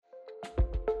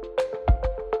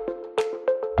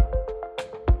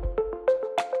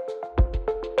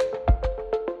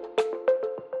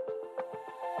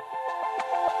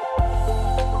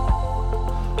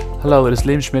Hello, it is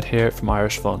Liam Schmidt here from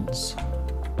Irish Funds.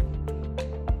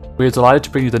 We are delighted to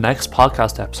bring you the next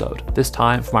podcast episode, this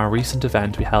time from our recent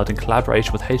event we held in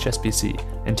collaboration with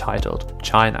HSBC entitled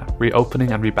China,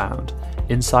 Reopening and Rebound,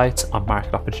 Insights on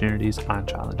Market Opportunities and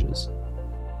Challenges.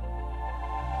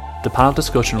 The panel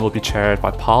discussion will be chaired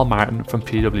by Paul Martin from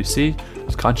PwC,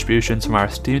 with contributions from our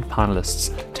esteemed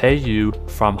panellists Tae Yoo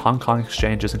from Hong Kong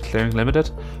Exchanges and Clearing Limited,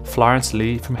 Florence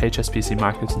Lee from HSBC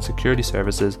Markets and Securities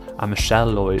Services, and Michelle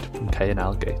Lloyd from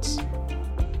K&L Gates.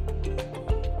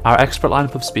 Our expert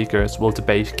lineup of speakers will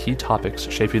debate key topics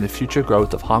shaping the future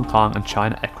growth of Hong Kong and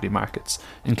China equity markets,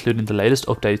 including the latest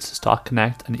updates to Stock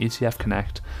Connect and ETF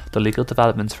Connect, the legal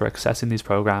developments for accessing these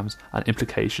programs, and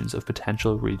implications of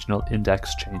potential regional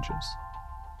index changes.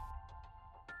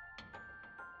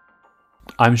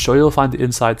 I'm sure you'll find the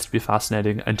insights to be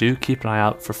fascinating, and do keep an eye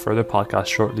out for further podcasts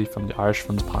shortly from the Irish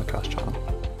Funds podcast channel.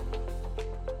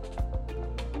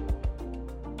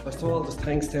 First of all, just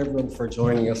thanks to everyone for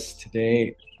joining us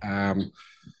today.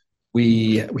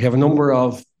 We have a number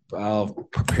of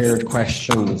prepared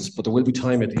questions, but there will be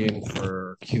time at the end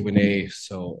for Q&A.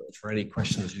 So for any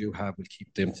questions you have, we'll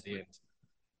keep them to the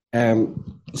end.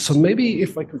 So maybe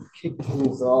if I could kick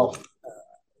things off,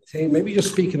 maybe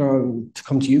just speaking on to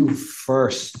come to you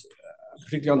first,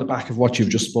 particularly on the back of what you've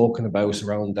just spoken about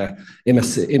around the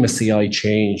MSCI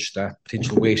change, that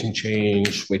potential weighting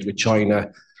change with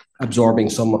China absorbing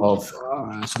some of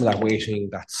that weighting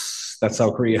that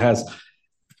South Korea has.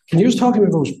 Can you just talk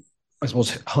about, I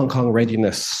suppose, Hong Kong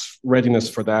readiness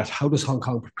for that? How does Hong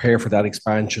Kong prepare for that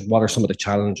expansion? What are some of the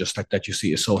challenges that you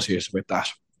see associated with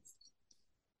that?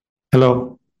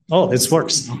 Hello. Oh, this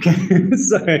works. Okay.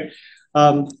 Sorry.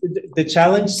 The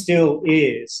challenge still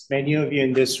is many of you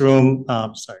in this room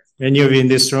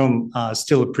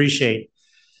still appreciate.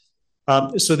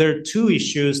 So there are two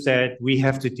issues that we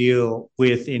have to deal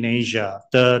with in Asia.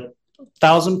 The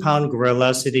 1,000-pound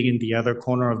gorilla sitting in the other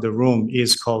corner of the room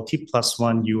is called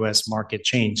T+1 US market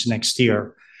change next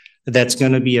year. That's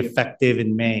going to be effective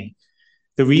in May.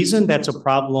 The reason that's a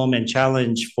problem and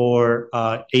challenge for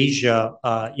Asia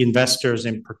investors,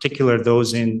 in particular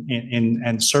those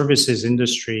in services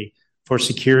industry for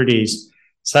securities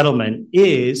settlement,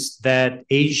 is that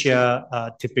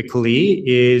Asia typically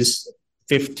is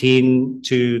 15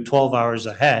 to 12 hours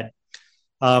ahead,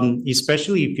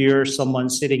 especially if you're someone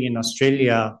sitting in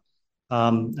Australia,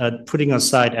 putting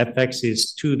aside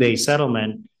FX's 2-day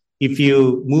settlement. If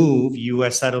you move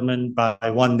US settlement by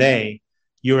 1 day,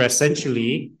 you're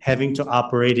essentially having to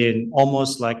operate in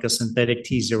almost like a synthetic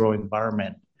T0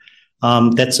 environment.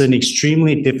 That's an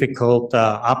extremely difficult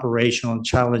operational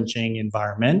challenging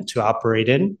environment to operate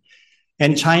in.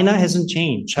 And China hasn't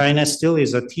changed. China still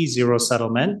is a T0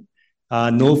 settlement.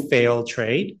 No fail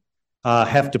trade,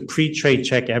 have to pre-trade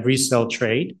check every sell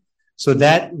trade. So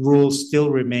that rule still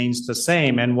remains the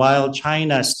same. And while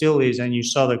China still is, and you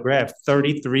saw the graph,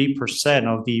 33%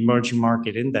 of the emerging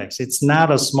market index, it's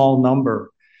not a small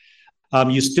number.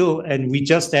 And we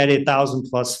just added 1,000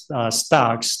 plus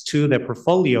stocks to the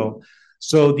portfolio.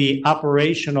 So the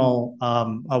operational,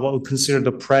 what we consider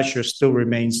the pressure still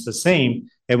remains the same.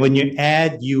 And when you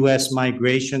add US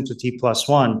migration to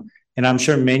T+1, and I'm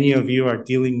sure many of you are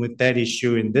dealing with that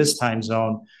issue in this time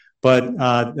zone, but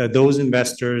those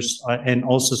investors and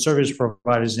also service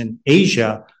providers in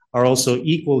Asia are also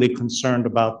equally concerned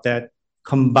about that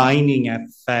combining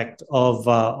effect of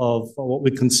what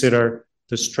we consider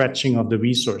the stretching of the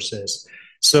resources.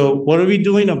 So what are we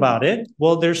doing about it?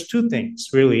 Well, there's two things,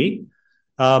 really.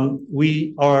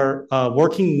 We are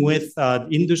working with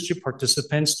industry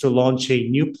participants to launch a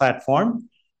new platform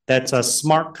that's a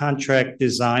smart contract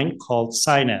design called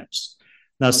Synapse.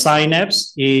 Now,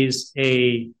 Synapse is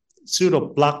a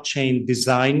pseudo blockchain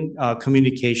design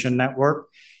communication network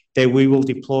that we will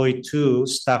deploy to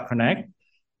Stock Connect,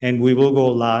 and we will go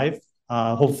live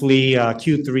hopefully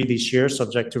Q3 this year,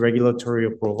 subject to regulatory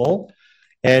approval.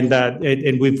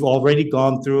 And we've already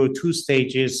gone through 2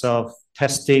 stages of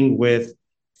testing with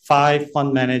 5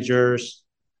 fund managers.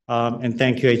 And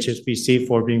thank you, HSBC,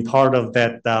 for being part of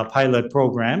that pilot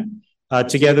program,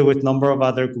 together with a number of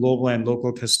other global and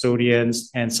local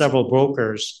custodians and several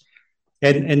brokers.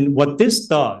 And what this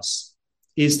does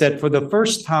is that for the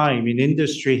first time in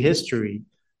industry history,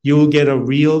 you will get a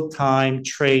real-time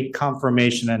trade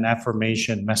confirmation and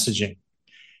affirmation messaging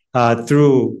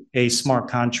through a smart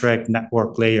contract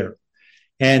network layer.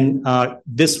 And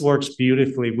this works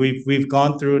beautifully. We've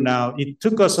gone through now, it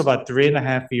took us about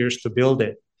 3.5 years to build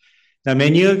it. Now,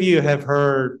 many of you have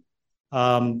heard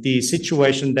the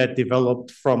situation that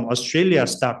developed from Australia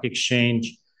Stock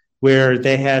Exchange where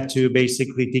they had to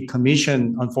basically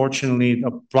decommission, unfortunately,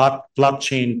 a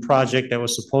blockchain project that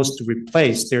was supposed to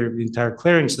replace their entire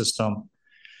clearing system.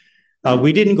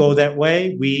 We didn't go that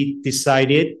way. We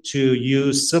decided to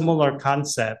use similar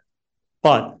concept,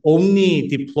 but only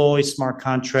deploy smart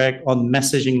contract on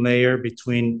messaging layer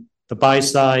between the buy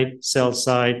side, sell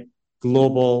side,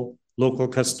 global, local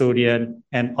custodian,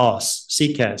 and us,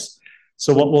 CCAS.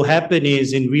 So what will happen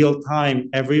is in real time,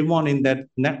 everyone in that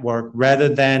network, rather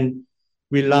than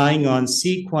relying on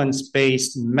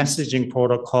sequence-based messaging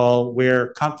protocol where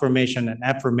confirmation and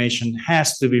affirmation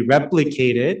has to be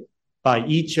replicated by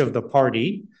each of the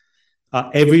party,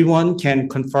 everyone can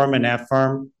confirm and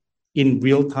affirm in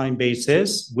real-time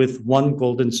basis with one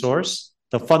golden source,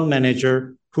 the fund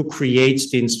manager who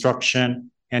creates the instruction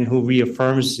and who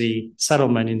reaffirms the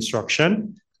settlement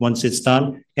instruction once it's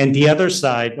done. And the other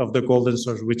side of the golden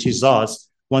source, which is us,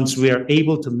 once we are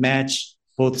able to match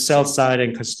both sell side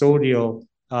and custodial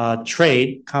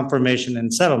trade, confirmation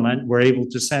and settlement, we're able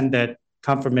to send that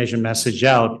confirmation message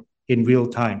out in real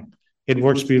time. It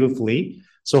works beautifully.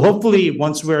 So hopefully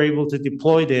once we're able to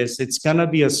deploy this, it's gonna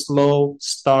be a slow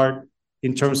start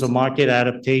in terms of market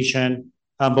adaptation,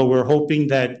 but we're hoping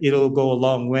that it'll go a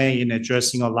long way in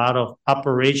addressing a lot of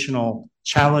operational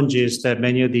challenges that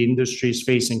many of the industry is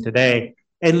facing today,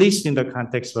 at least in the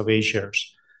context of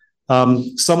A-shares.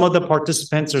 Some of the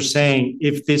participants are saying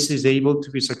if this is able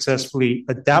to be successfully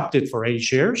adapted for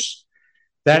A-shares,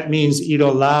 that means it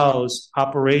allows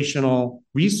operational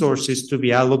resources to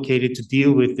be allocated to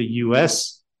deal with the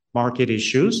US market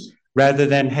issues rather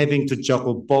than having to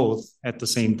juggle both at the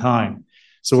same time.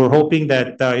 So we're hoping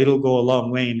that it'll go a long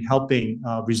way in helping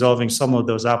resolving some of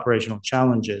those operational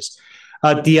challenges.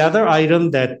 The other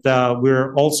item that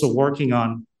we're also working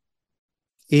on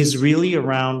is really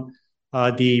around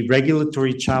the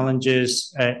regulatory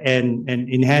challenges and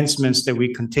enhancements that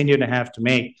we continue to have to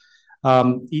make.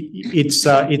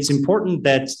 It's important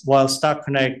that while Stock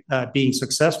Connect being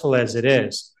successful as it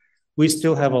is, we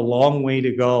still have a long way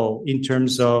to go in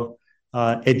terms of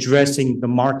addressing the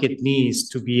market needs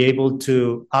to be able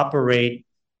to operate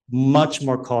much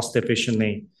more cost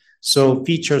efficiently. So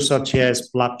features such as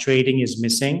block trading is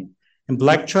missing. And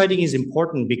block trading is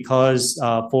important because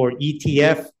for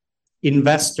ETF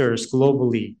investors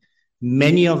globally,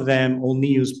 many of them only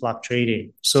use block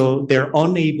trading. So they're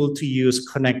unable to use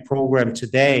Connect program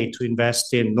today to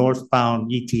invest in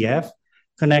northbound ETF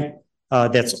Connect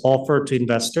that's offered to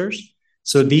investors.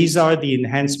 So these are the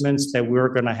enhancements that we're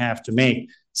going to have to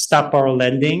make. Stop borrow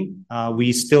lending,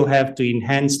 we still have to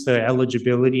enhance the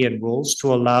eligibility and rules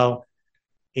to allow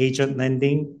agent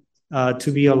lending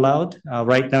to be allowed.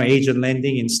 Right now, agent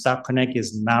lending in Stock Connect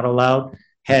is not allowed.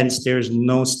 Hence, there's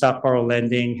no stop borrow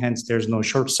lending. Hence, there's no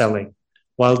short selling.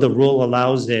 While the rule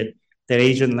allows it, that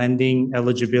agent lending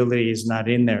eligibility is not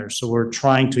in there. So we're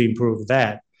trying to improve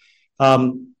that.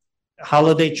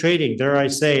 Holiday trading, dare I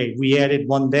say, we added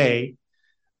 1 day,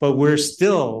 but we're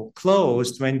still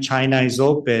closed when China is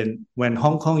open, when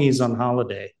Hong Kong is on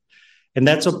holiday. And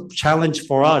that's a challenge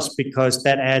for us because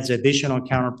that adds additional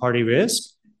counterparty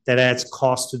risk, that adds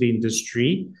cost to the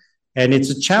industry. And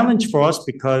it's a challenge for us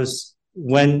because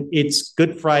when it's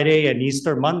Good Friday and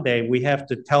Easter Monday, we have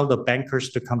to tell the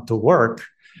bankers to come to work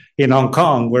in Hong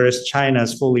Kong, whereas China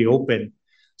is fully open.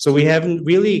 So we haven't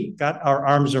really got our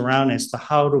arms around as to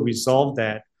how to resolve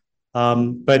that.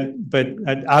 But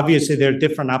obviously there are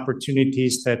different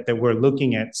opportunities that we're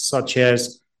looking at, such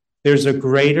as there's a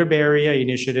Greater Bay Area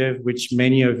initiative, which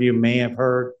many of you may have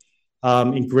heard.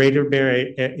 In Greater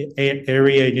Bay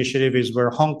Area initiative is where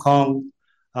Hong Kong,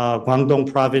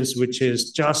 Guangdong province, which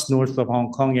is just north of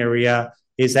Hong Kong area,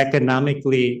 is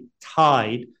economically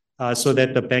tied so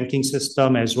that the banking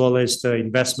system as well as the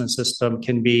investment system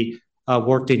can be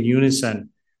worked in unison.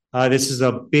 This is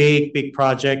a big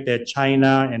project that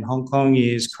China and Hong Kong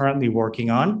is currently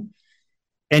working on.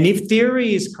 And if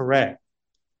theory is correct,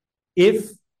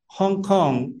 if Hong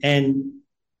Kong and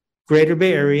Greater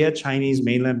Bay Area Chinese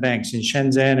mainland banks in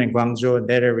Shenzhen and Guangzhou and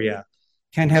that area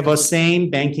can have a same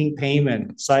banking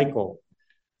payment cycle,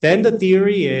 then the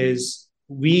theory is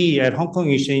we at Hong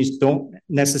Kong Exchange don't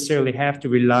necessarily have to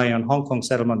rely on Hong Kong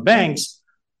settlement banks.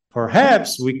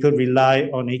 Perhaps we could rely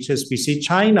on HSBC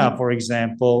China, for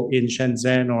example, in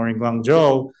Shenzhen or in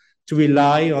Guangzhou, to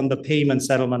rely on the payment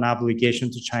settlement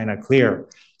obligation to China Clear.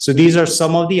 So these are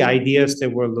some of the ideas that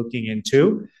we're looking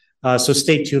into. So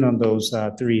stay tuned on those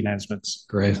 3 enhancements.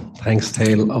 Great. Thanks,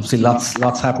 Tae. Obviously,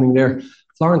 lots happening there.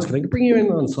 Florence, can I bring you in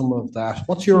on some of that?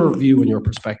 What's your view and your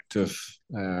perspective?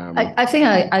 I think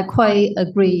I quite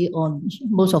agree on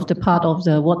most of the part of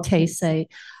what Tae say.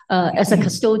 As a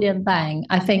custodian bank,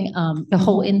 I think the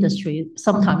whole industry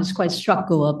sometimes quite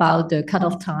struggle about the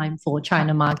cutoff time for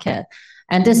China market.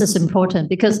 And this is important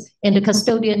because in the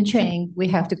custodian chain, we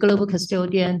have the global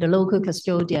custodian, the local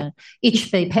custodian. Each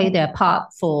they pay their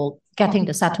part for getting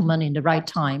the settlement in the right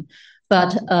time.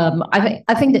 But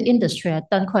I think the industry has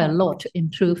done quite a lot to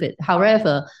improve it.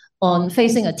 However, on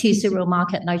facing a T0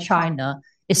 market like China,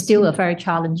 it's still very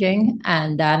challenging.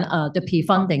 And then the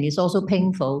P-funding is also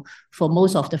painful for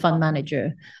most of the fund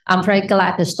manager. I'm very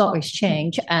glad the stock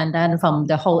exchange and then from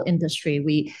the whole industry,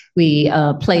 we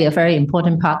play a very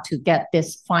important part to get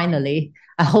this finally.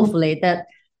 Hopefully that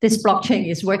this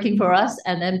blockchain is working for us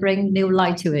and then bring new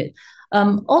light to it.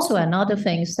 Also, another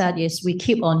thing that is we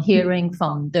keep on hearing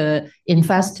from the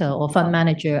investor or fund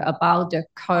manager about the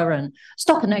current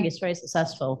Stock Connect is very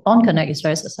successful, Bond Connect is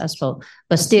very successful,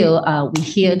 but still we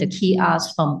hear the key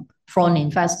ask from foreign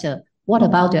investor, what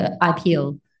about the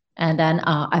IPO? And then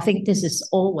I think this is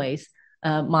always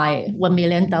my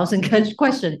 1,000,000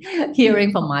 question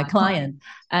hearing from my client.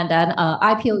 And then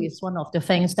IPO is one of the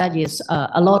things that is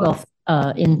a lot of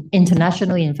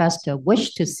international investor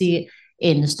wish to see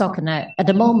in Stock Connect. At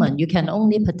the moment, you can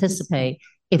only participate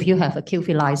if you have a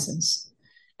QFII license.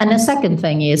 And the second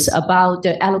thing is about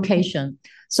the allocation.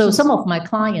 So some of my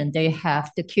clients, they have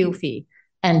the QFII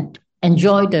and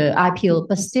enjoy the IPO,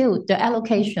 but still the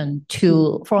allocation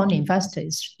to foreign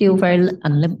investors is still very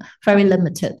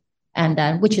limited, and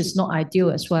then which is not ideal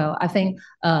as well. I think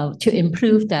to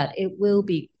improve that, it will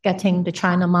be getting the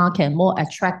China market more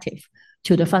attractive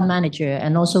to the fund manager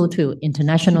and also to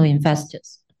international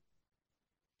investors.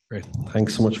 Great.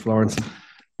 Thanks so much, Florence.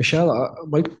 Michelle, I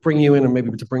might bring you in and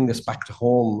maybe to bring this back to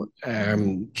home.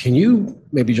 Can you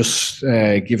maybe just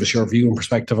give us your view and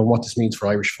perspective on what this means for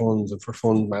Irish funds and for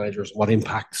fund managers, what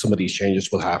impact some of these changes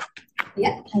will have?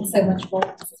 Yeah, thanks so much, Paul.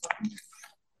 Is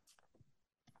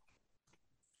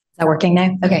that working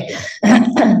now? Okay.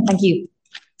 Thank you.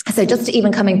 So just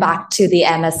even coming back to the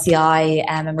MSCI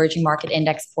Emerging Market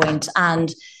Index point,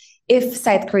 and if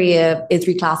South Korea is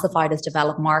reclassified as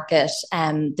developed market,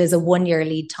 there's a 1-year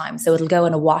lead time. So it'll go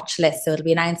on a watch list. So it'll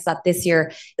be announced that this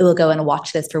year it will go on a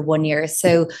watch list for 1 year.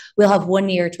 So we'll have 1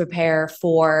 year to prepare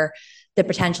for the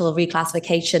potential of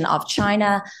reclassification of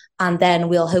China. And then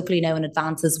we'll hopefully know in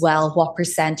advance as well what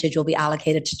percentage will be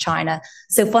allocated to China.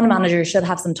 So fund managers should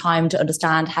have some time to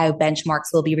understand how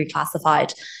benchmarks will be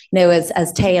reclassified. You know,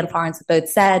 as Tae and Florence have both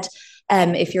said,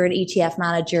 if you're an ETF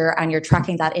manager and you're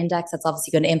tracking that index, that's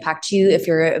obviously going to impact you. If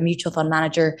you're a mutual fund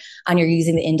manager and you're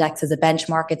using the index as a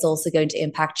benchmark, it's also going to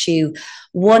impact you.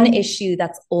 One issue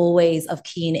that's always of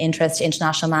keen interest to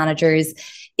international managers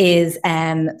is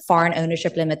foreign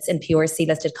ownership limits in PRC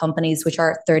listed companies, which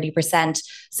are 30%.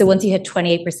 So once you hit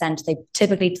 28%, they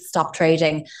typically stop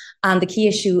trading. And the key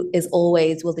issue is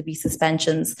always, will there be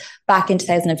suspensions? Back in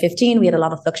 2015, we had a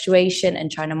lot of fluctuation in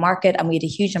China market and we had a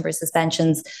huge number of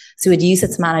suspensions. So we had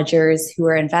UCITS managers who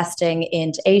were investing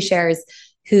into A shares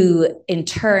who in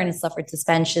turn suffered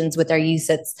suspensions with their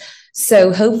UCITS.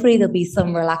 So hopefully there'll be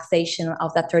some relaxation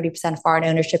of that 30% foreign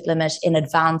ownership limit in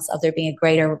advance of there being a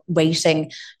greater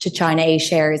weighting to China A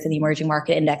shares in the emerging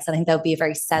market index. I think that would be a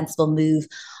very sensible move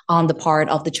on the part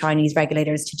of the Chinese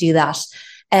regulators to do that.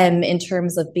 In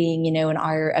terms of being, you know,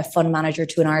 a fund manager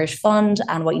to an Irish fund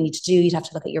and what you need to do, you'd have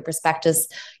to look at your prospectus,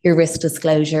 your risk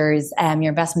disclosures, your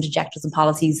investment objectives and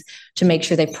policies to make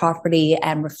sure they properly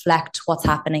reflect what's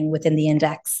happening within the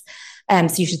index.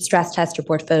 So you should stress test your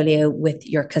portfolio with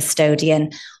your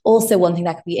custodian. Also, one thing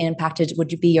that could be impacted would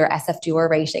be your SFDR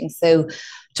rating. So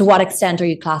to what extent are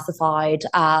you classified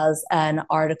as an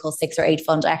Article 6 or 8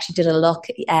 fund? I actually did a look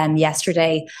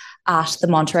yesterday at the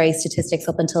Monterey statistics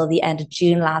up until the end of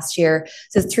June last year.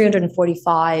 So it's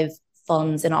 345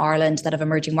 funds in Ireland that have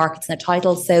emerging markets in the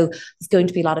title. So there's going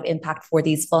to be a lot of impact for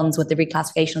these funds with the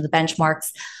reclassification of the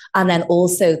benchmarks. And then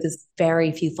also there's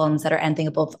very few funds that are anything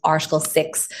above Article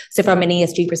 6. So from an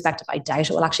ESG perspective, I doubt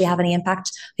it will actually have any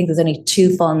impact. I think there's only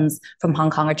 2 funds from Hong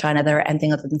Kong or China that are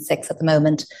anything other than 6 at the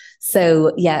moment.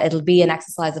 So yeah, it'll be an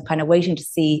exercise of kind of waiting to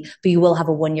see, but you will have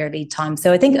a 1-year lead time.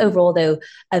 So I think overall though,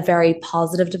 a very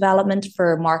positive development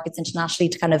for markets internationally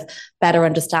to kind of better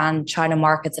understand China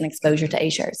markets and exposure to A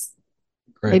shares.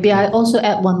 Great. Maybe I also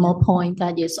add one more point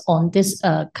that is on this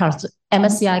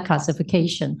MSCI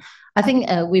classification. I think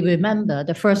we remember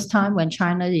the first time when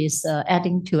China is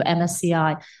adding to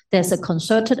MSCI, there's a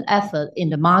concerted effort in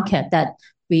the market that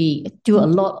we do a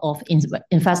lot of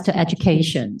investor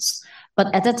educations.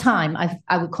 But at that time,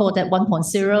 I would call that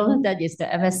 1.0, that is the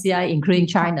MSCI, including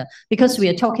China, because we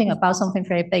are talking about something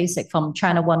very basic from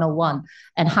China 101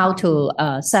 and how to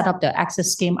set up the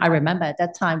access scheme. I remember at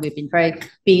that time, we've been very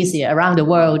busy around the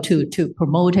world to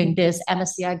promoting this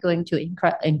MSCI going to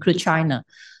include China.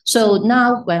 So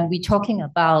now when we're talking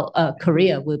about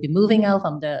Korea, we'll be moving out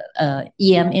from the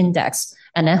EM index,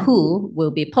 and then who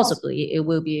will be possibly, it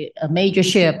will be a major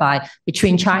share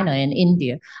between China and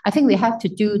India. I think we have to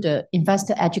do the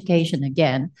investor education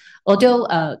again. Although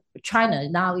China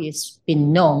now is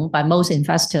been known by most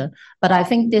investors, but I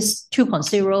think this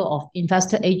 2.0 of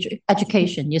investor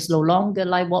education is no longer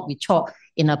like what we taught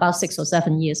in about 6 or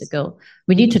 7 years ago.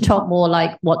 We need to talk more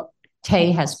like what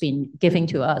Tae has been giving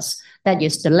to us. That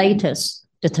is the latest,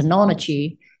 the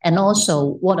technology, and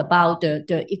also what about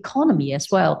the economy as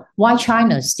well. Why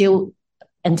China is still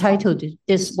entitled to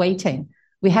this weighting?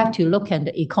 We have to look at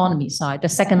the economy side, the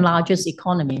second largest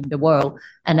economy in the world.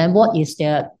 And then what is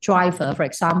their driver? For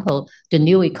example, the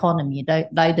new economy,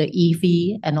 like the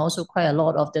EV, and also quite a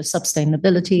lot of the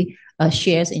sustainability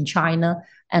shares in China.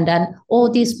 And then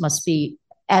all this must be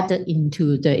added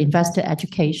into the investor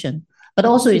education. But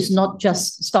also it's not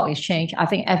just stock exchange. I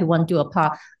think everyone do a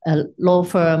part, a law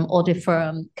firm, audit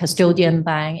firm, custodian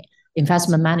bank,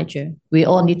 investment manager. We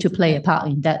all need to play a part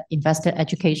in that investor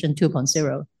education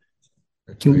 2.0.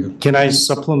 Can I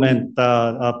supplement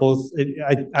both?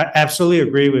 I absolutely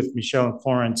agree with Michelle and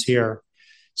Florence here.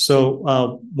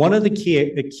 So one of the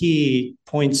key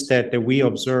points that we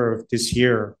observed this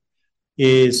year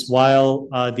is while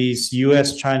these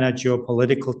US-China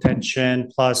geopolitical tension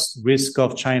plus risk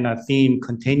of China theme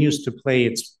continues to play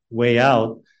its way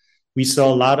out, we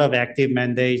saw a lot of active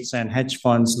mandates and hedge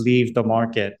funds leave the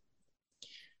market.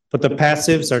 But the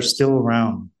passives are still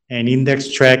around, and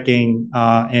index tracking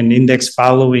and index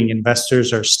following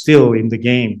investors are still in the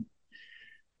game.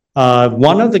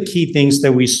 One of the key things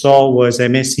that we saw was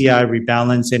MSCI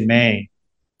rebalance in May.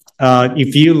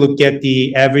 If you look at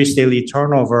the average daily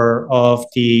turnover of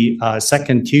the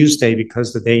second Tuesday,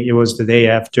 because it was the day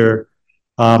after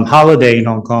holiday in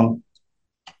Hong Kong,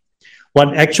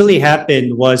 what actually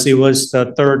happened was it was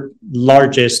the third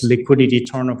largest liquidity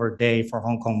turnover day for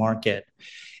Hong Kong market.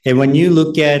 And when you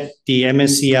look at the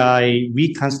MSCI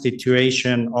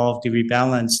reconstitution of the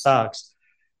rebalance stocks,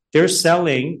 they're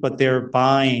selling, but they're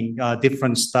buying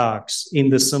different stocks in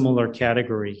the similar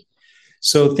category.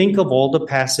 So think of all the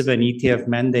passive and ETF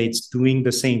mandates doing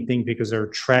the same thing because they're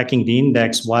tracking the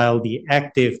index while the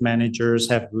active managers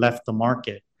have left the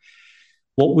market.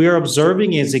 What we're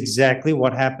observing is exactly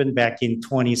what happened back in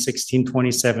 2016,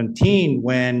 2017,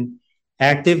 when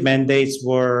active mandates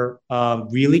were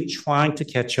really trying to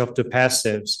catch up to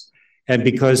passives. And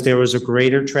because there was a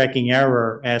greater tracking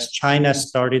error as China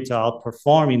started to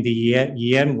outperform in the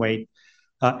yen weight,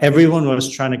 everyone was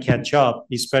trying to catch up,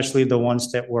 especially the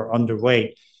ones that were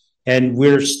underweight. And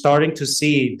we're starting to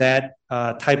see that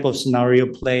type of scenario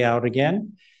play out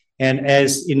again. And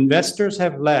as investors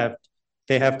have left,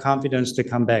 they have confidence to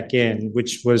come back in,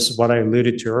 which was what I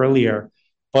alluded to earlier.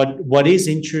 But what is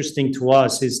interesting to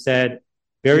us is that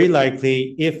very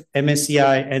likely if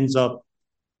MSCI ends up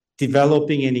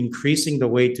developing and increasing the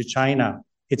weight to China,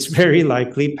 it's very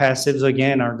likely passives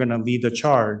again are going to lead the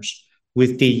charge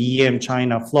with the EM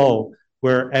China flow,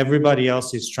 where everybody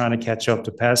else is trying to catch up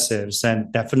to passives.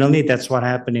 And definitely that's what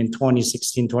happened in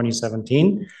 2016,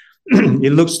 2017.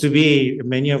 It looks to be,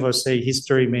 many of us say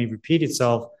history may repeat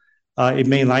itself. It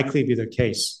may likely be the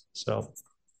case. So.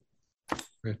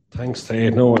 Great. Thanks, Tae.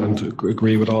 No, and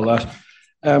agree with all that.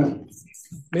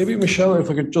 Maybe, Michelle, if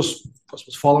I could just, I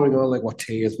suppose, following on like what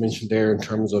Tae has mentioned there in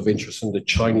terms of interest in the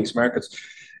Chinese markets,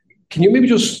 can you maybe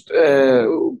just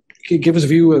give us a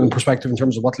view and perspective in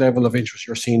terms of what level of interest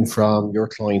you're seeing from your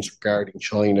clients regarding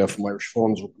China, from Irish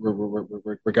funds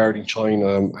regarding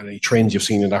China, and any trends you've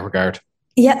seen in that regard?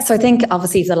 Yeah, so I think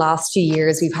obviously for the last few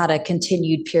years, we've had a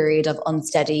continued period of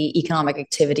unsteady economic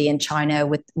activity in China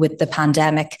with the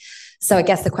pandemic. So I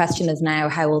guess the question is now,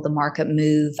 how will the market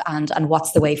move and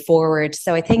what's the way forward?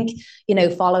 So I think,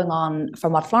 following on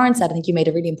from what Florence said, I think you made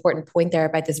a really important point there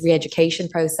about this re-education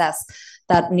process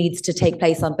that needs to take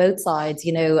place on both sides.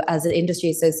 As an industry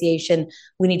association,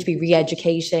 we need to be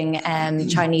re-educating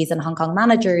Chinese and Hong Kong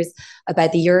managers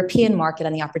about the European market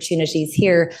and the opportunities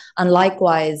here. And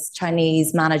likewise,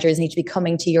 Chinese managers need to be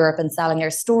coming to Europe and selling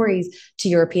their stories to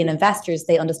European investors.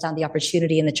 They understand the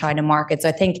opportunity in the China market. So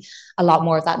I think a lot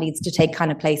more of that needs to take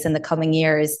kind of place in the coming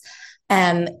years.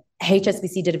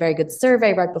 HSBC did a very good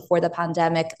survey right before the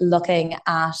pandemic looking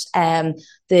at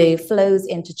the flows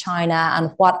into China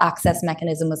and what access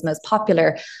mechanism was most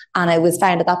popular. And it was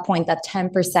found at that point that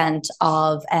 10%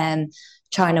 of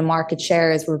China market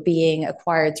shares were being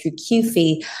acquired through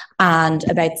QFII and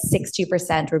about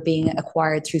 60% were being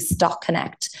acquired through Stock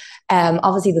Connect.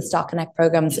 Obviously, the Stock Connect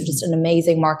program is just an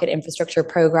amazing market infrastructure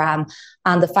program.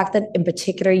 And the fact that in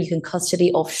particular you can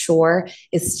custody offshore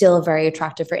is still very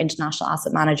attractive for international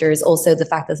asset managers. Also, the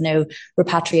fact there's no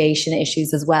repatriation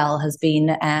issues as well has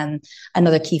been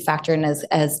another key factor. And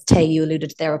as Tae Yoo alluded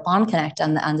to there with Bond Connect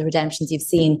and the redemptions you've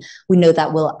seen, we know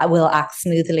that will act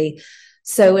smoothly.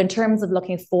 So in terms of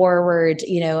looking forward,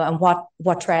 and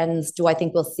what trends do I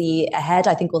think we'll see ahead?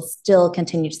 I think we'll still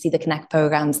continue to see the Connect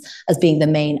programs as being the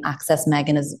main access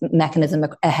mechanism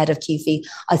ahead of QFII.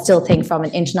 I still think from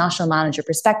an international manager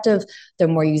perspective, they're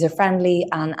more user-friendly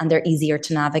and they're easier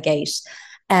to navigate.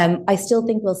 I still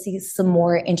think we'll see some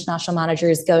more international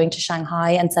managers going to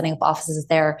Shanghai and setting up offices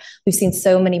there. We've seen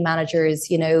so many managers,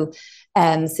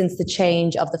 since the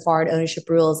change of the foreign ownership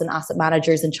rules and asset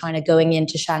managers in China going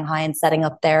into Shanghai and setting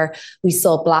up there. We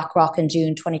saw BlackRock in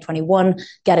June 2021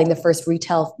 getting the first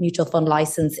retail mutual fund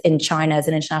license in China as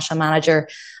an international manager.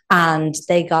 And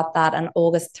they got that on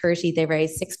August 30. They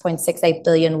raised 6.68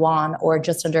 billion won, or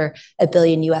just under $1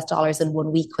 billion in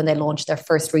 1 week when they launched their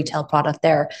first retail product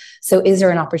there. So is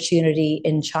there an opportunity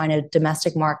in China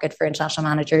domestic market for international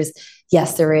managers?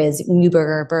 Yes, there is.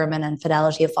 Neuberger, Berman, and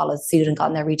Fidelity have followed suit and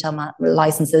gotten their retail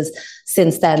licenses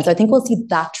since then. So I think we'll see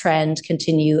that trend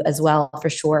continue as well for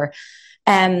sure.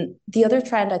 The other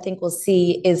trend I think we'll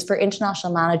see is for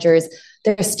international managers,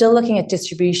 they're still looking at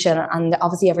distribution, and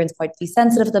obviously everyone's quite fee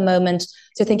sensitive at the moment.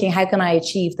 So thinking, how can I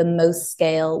achieve the most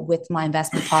scale with my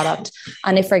investment product?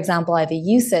 And if, for example, I have a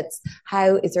UCITS,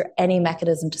 how is there any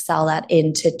mechanism to sell that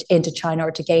into China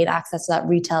or to gain access to that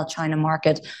retail China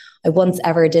market? I once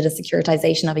ever did a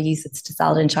securitization of a UCITS to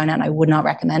sell it in China, and I would not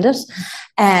recommend it.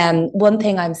 One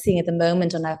thing I'm seeing at the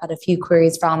moment, and I've had a few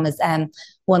queries from, is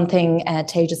one thing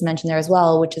Tae just mentioned there as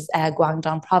well, which is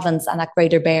Guangdong province and that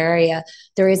Greater Bay Area.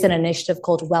 There is an initiative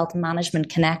called Wealth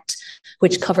Management Connect,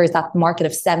 which covers that market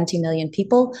of 70 million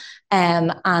people.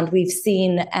 And we've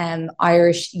seen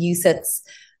Irish UCITS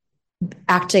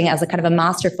acting as a kind of a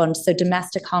master fund, so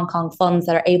domestic Hong Kong funds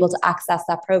that are able to access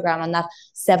that program and that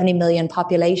 70 million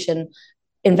population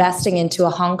investing into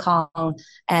a Hong Kong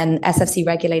SFC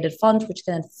regulated fund, which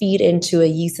can then feed into a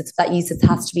UCITS. That UCITS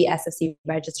has to be SFC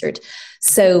registered.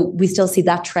 So we still see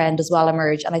that trend as well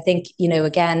emerge. And I think,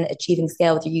 again, achieving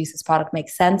scale with your UCITS product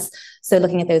makes sense. So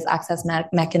looking at those access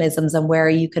mechanisms and where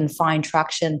you can find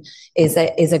traction is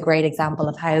a great example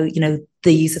of how, the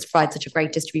UCITS provides such a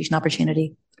great distribution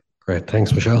opportunity. Great,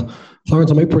 thanks, Michelle.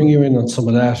 Florence, I might bring you in on some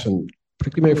of that, and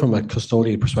particularly maybe from a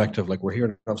custodian perspective, like we're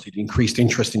hearing obviously the increased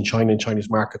interest in China and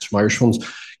Chinese markets from Irish funds.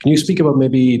 Can you speak about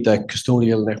maybe the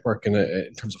custodial network in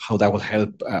terms of how that will help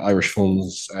Irish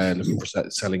funds looking for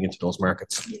selling into those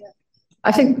markets? Yeah.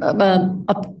 I think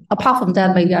apart from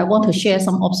that, maybe I want to share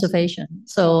some observation.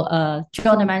 So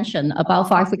John mentioned about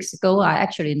 5 weeks ago, I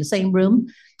actually in the same room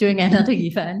doing another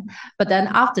event. But then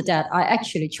after that, I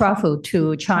actually traveled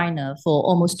to China for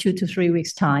almost 2 to 3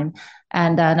 weeks time.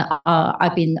 And then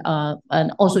I've been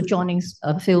and also joining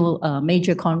a few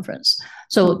major conference.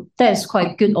 So there's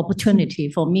quite good opportunity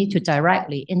for me to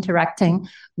directly interacting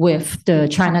with the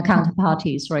China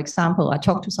counterparties. For example, I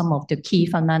talked to some of the key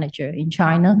fund manager in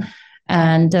China.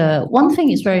 And one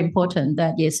thing is very important,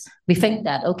 that is we think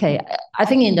that, okay, I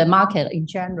think in the market in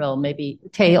general, maybe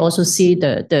Tae also see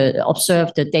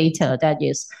observe the data that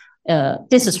is,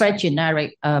 this is very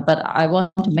generic, but I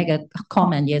want to make a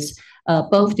comment, yes,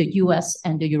 both the US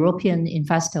and the European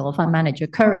investor or fund manager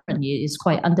currently is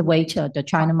quite underweight the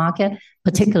China market,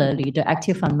 particularly the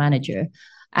active fund manager.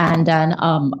 And then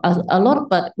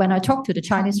but when I talk to the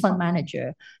Chinese fund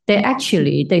manager,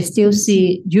 they still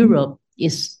see Europe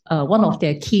is one of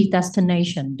their key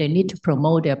destinations. They need to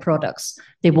promote their products.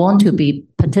 They want to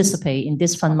participate in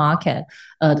this fund market.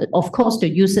 Of course, the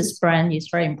UCITS brand is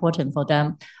very important for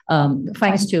them.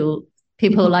 Thanks to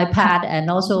people like Pat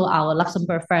and also our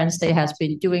Luxembourg friends, they have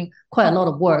been doing quite a lot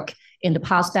of work in the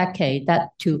past decade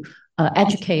to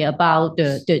educate about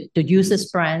the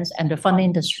UCITS brands and the fund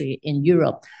industry in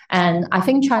Europe. And I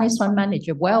think Chinese fund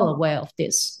manager well aware of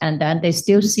this, and then they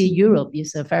still see Europe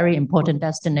is a very important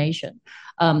destination.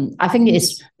 I think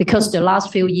it's because the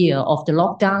last few years of the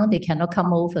lockdown, they cannot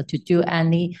come over to do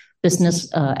any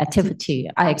business activity.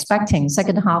 I expecting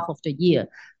second half of the year,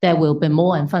 there will be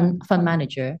more and fund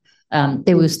manager.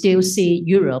 They will still see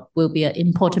Europe will be an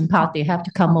important part. They have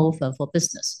to come over for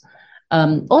business.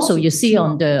 Also, you see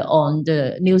on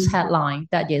the news headline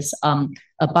that is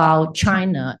about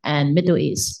China and Middle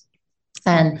East.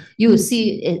 And you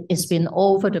see it's been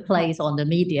all over the place on the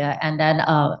media. And then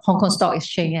Hong Kong Stock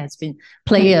Exchange has been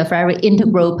playing a very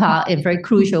integral part, a very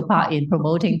crucial part in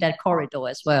promoting that corridor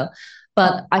as well.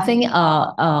 But I think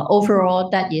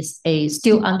overall that is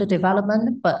still under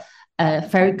development, but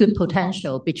very good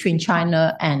potential between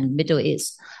China and Middle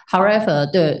East. However,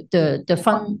 the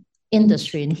fund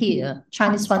industry in here,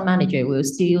 Chinese fund manager will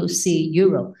still see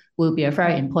Europe will be a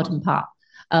very important part.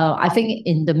 I think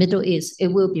in the Middle East, it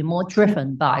will be more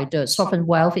driven by the sovereign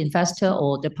wealth investor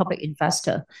or the public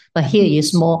investor. But here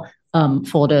is more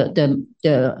for the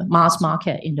mass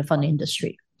market in the fund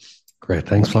industry. Great.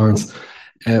 Thanks, Florence.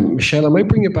 Michelle, I might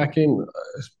bring you back in.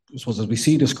 I suppose as we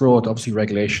see this growth, obviously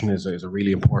regulation is a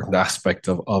really important aspect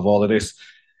of all of this.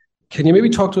 Can you maybe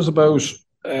talk to us about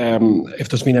if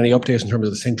there's been any updates in terms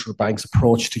of the central bank's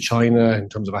approach to China in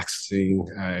terms of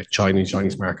accessing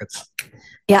Chinese markets?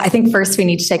 Yeah, I think first we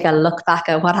need to take a look back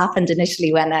at what happened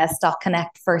initially when Stock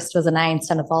Connect first was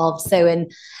announced and evolved. So in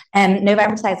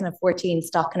November 2014,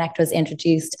 Stock Connect was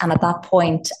introduced. And at that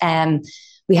point,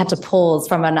 we had to pause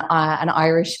from an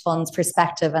Irish funds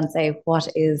perspective and say, what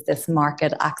is this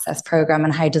market access program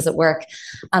and how does it work?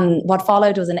 And what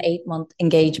followed was an 8-month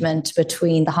engagement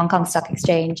between the Hong Kong Stock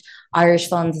Exchange, Irish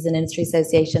Funds as an Industry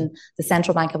Association, the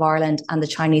Central Bank of Ireland, and the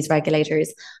Chinese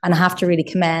regulators. And I have to really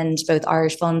commend both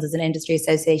Irish Funds as an Industry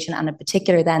Association and in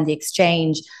particular then the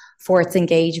exchange for its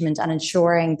engagement and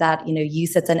ensuring that,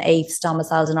 UCITS and AIFs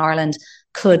domiciled in Ireland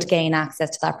could gain access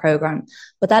to that program.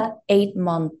 But that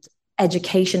 8-month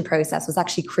education process was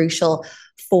actually crucial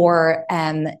for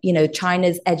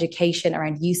China's education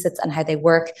around UCITS and how they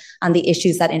work and the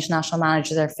issues that international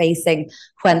managers are facing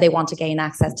when they want to gain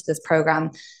access to this program.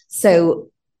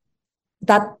 So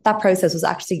that process was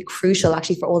actually crucial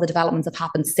for all the developments that have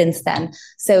happened since then.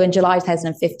 So in July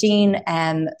 2015,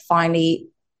 finally,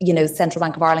 Central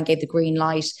Bank of Ireland gave the green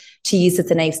light to UCITS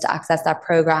and AIFs to access that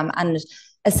program. And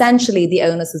essentially, the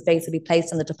onus was basically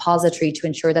placed on the depository to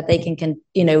ensure that they can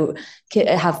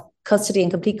have custody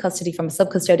and complete custody from a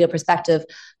sub-custodial perspective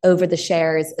over the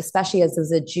shares, especially as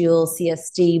there's a dual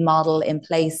CSD model in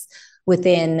place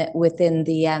within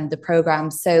the program.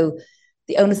 So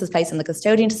the onus was placed on the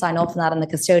custodian to sign off on that, and the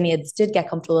custodians did get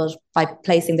comfortable by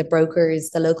placing the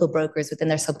local brokers within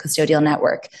their sub-custodial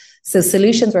network. So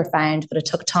solutions were found, but it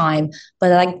took time.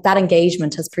 But that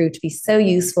engagement has proved to be so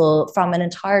useful from an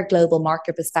entire global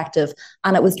market perspective,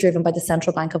 and it was driven by the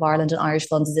Central Bank of Ireland and Irish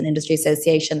Funds as an industry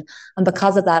association. And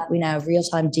because of that, we now have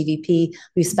real-time DVP,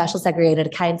 we have special segregated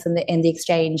accounts in the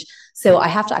exchange. So I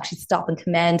have to actually stop and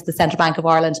commend the Central Bank of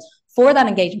Ireland for that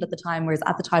engagement at the time, whereas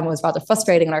at the time it was rather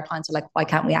frustrating and our clients were like, why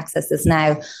can't we access this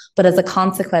now? But as a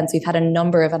consequence, we've had a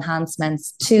number of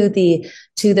enhancements to the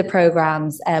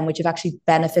programs, which have actually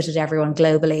benefited everyone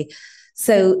globally.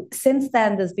 So since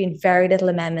then, there's been very little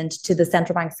amendment to the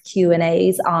central bank's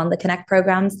Q&As on the Connect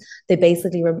programs. They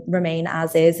basically remain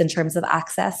as is in terms of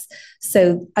access.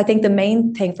 So I think the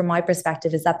main thing from my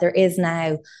perspective is that there is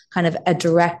now kind of a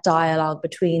direct dialogue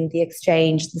between the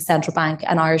exchange, the central bank,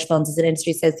 and Irish Funds as an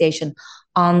industry association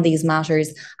on these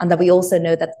matters, and that we also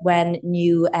know that when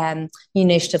new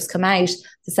initiatives come out,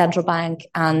 the central bank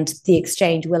and the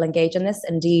exchange will engage in this.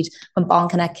 Indeed, when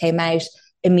Bond Connect came out,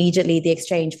 immediately the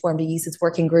exchange formed a UCITS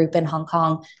working group in Hong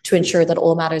Kong to ensure that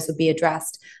all matters would be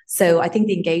addressed. So I think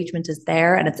the engagement is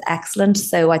there and it's excellent.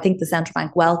 So I think the central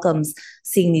bank welcomes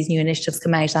seeing these new initiatives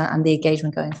come out and the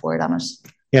engagement going forward on it.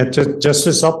 Yeah, just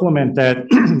to supplement that,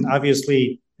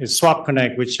 obviously, Swap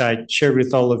Connect, which I shared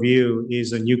with all of you,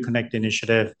 is a new Connect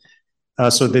initiative.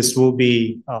 So this will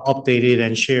be updated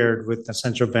and shared with the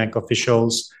central bank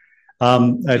officials.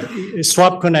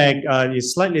 Swap Connect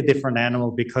is slightly different animal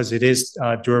because it is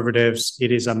derivatives.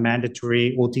 It is a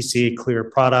mandatory OTC clear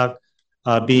product,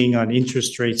 being an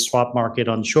interest rate swap market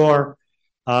onshore.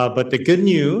 But the good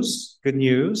news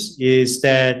is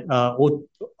that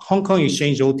Hong Kong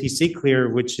Exchange OTC Clear,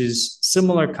 which is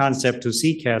similar concept to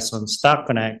CCAS on Stock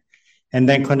Connect, and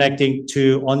then connecting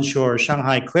to onshore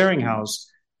Shanghai Clearinghouse,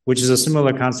 which is a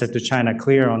similar concept to China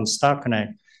Clear on Stock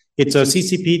Connect. It's a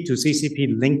CCP to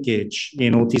CCP linkage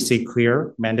in OTC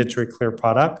Clear, mandatory clear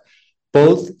product.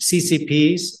 Both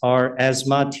CCPs are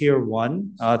ESMA Tier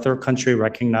 1, third country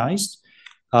recognized.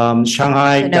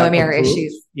 Shanghai no mirror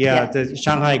issues. The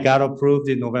Shanghai got approved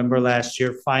in November last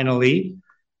year. Finally,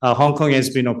 Hong Kong has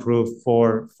been approved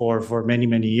for many,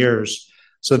 many years.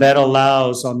 So that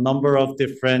allows a number of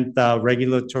different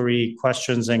regulatory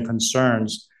questions and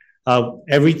concerns.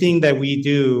 Everything that we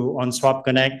do on Swap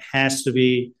Connect has to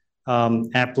be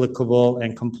applicable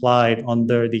and complied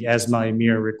under the ESMA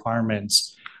EMIR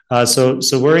requirements. So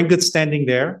we're in good standing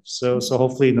there. So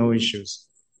hopefully no issues.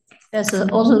 There's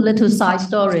also a little side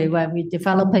story when we're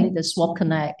developing the Swap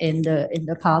Connect in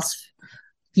the past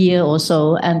year or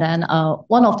so. And then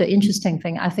one of the interesting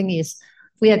thing I think is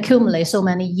we accumulate so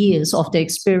many years of the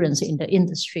experience in the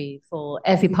industry for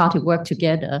every party work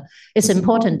together. It's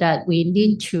important that we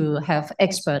need to have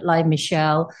experts like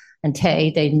Michelle and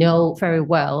Tae. They know very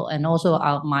well, and also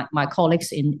my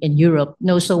colleagues in Europe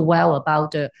know so well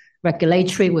about the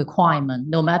regulatory requirement,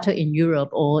 no matter in Europe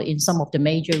or in some of the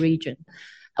major regions.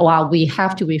 While we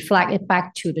have to reflect it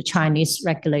back to the Chinese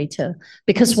regulator,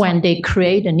 because when they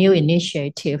create a new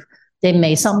initiative, they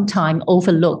may sometimes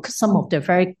overlook some of the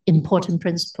very important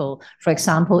principles. For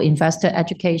example, investor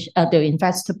education, the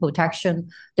investor protection,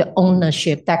 the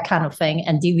ownership, that kind of thing,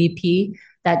 and DVP.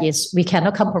 That is, we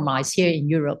cannot compromise here in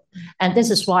Europe. And this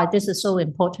is why this is so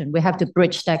important. We have to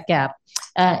bridge that gap.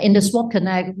 In the Swap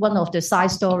Connect, one of the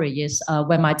side stories is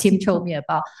when my team told me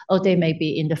about, they may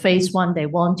be in the phase one, they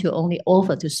want to only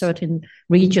offer to certain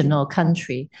region or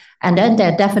country. And then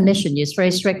their definition is very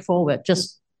straightforward,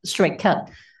 just straight cut.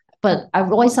 But I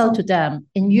voice out to them,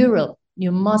 in Europe,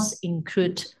 you must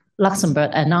include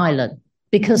Luxembourg and Ireland,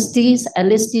 because at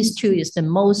least these two is the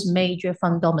most major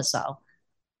fund domicile.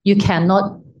 You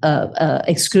cannot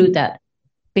exclude that,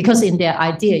 because in their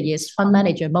idea is fund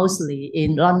manager mostly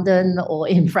in London or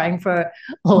in Frankfurt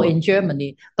or in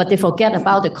Germany, but they forget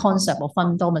about the concept of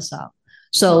fund domicile.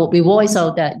 So we voice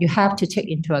out that you have to take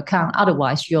into account,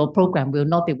 otherwise your program will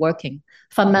not be working.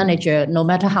 Fund manager, no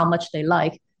matter how much they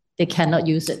like, they cannot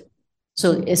use it.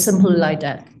 So it's simply like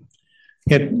that.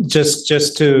 Yeah, just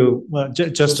to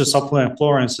supplement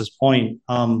Florence's point.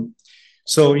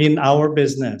 So in our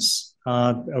business,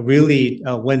 really,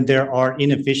 when there are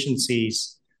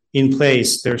inefficiencies in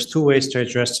place, there's two ways to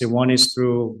address it. One is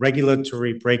through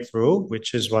regulatory breakthrough,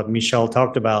 which is what Michelle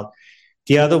talked about.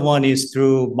 The other one is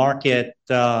through market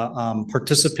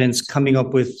participants coming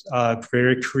up with a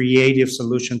very creative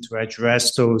solution to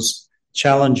address those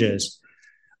challenges.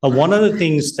 One of the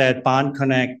things that Bond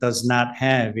Connect does not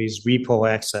have is repo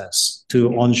access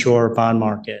to onshore bond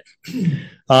market.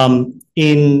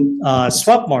 In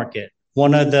swap market,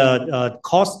 one of the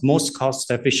most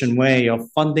cost-efficient way of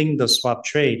funding the swap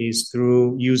trade is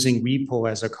through using repo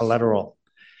as a collateral.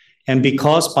 And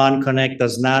because Bond Connect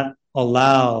does not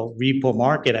allow repo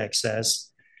market access,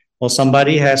 well,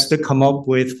 somebody has to come up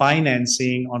with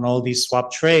financing on all these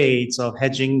swap trades of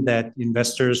hedging that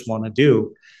investors want to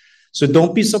do. So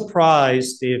don't be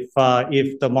surprised if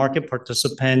the market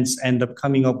participants end up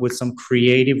coming up with some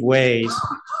creative ways,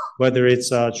 whether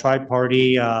it's a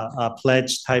tri-party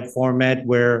pledge type format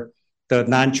where the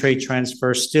non-trade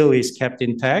transfer still is kept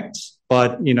intact,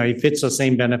 but if it's the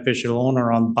same beneficial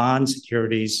owner on bond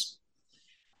securities,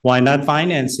 why not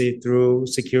finance it through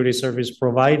security service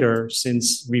provider,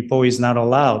 since repo is not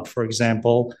allowed, for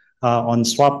example, on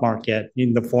swap market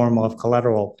in the form of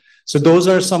collateral. So those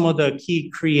are some of the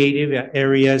key creative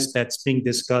areas that's being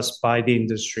discussed by the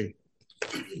industry.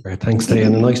 Great, thanks, Tae,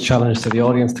 and a nice challenge to the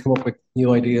audience to come up with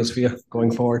new ideas for you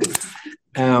going forward.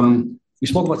 We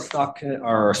spoke about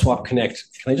Swap Connect.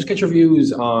 Can I just get your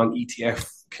views on ETF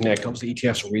Connect? Obviously,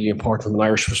 ETFs are really important from an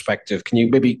Irish perspective. Can you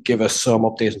maybe give us some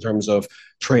updates in terms of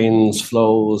trends,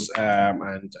 flows,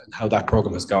 and how that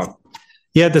program has gone?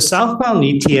 Yeah, the Southbound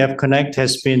ETF Connect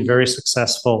has been very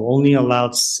successful, only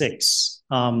allowed 6.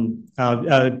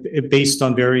 Based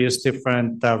on various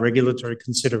different regulatory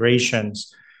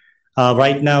considerations.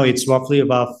 Right now, it's roughly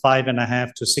about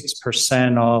 5.5% to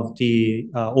 6% of the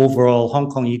overall Hong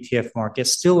Kong ETF market.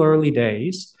 Still early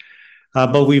days,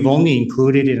 but we've only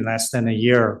included it in less than a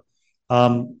year.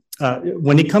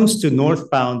 When it comes to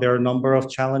northbound, there are a number of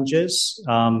challenges.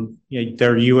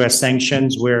 There are U.S.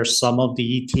 sanctions where some of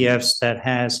the ETFs that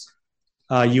has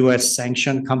U.S.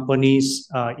 sanctioned companies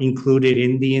included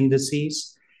in the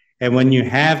indices. And when you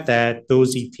have that,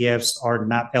 those ETFs are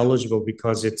not eligible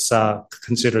because it's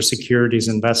considered securities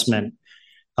investment.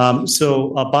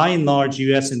 So by and large,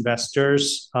 U.S.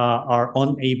 investors are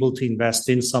unable to invest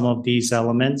in some of these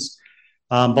elements.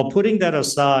 But putting that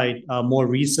aside, more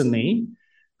recently,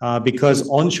 because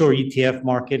onshore ETF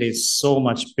market is so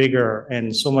much bigger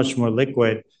and so much more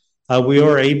liquid, we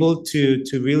are able to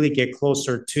really get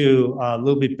closer to a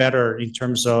little bit better in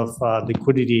terms of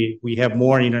liquidity. We have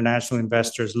more international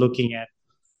investors looking at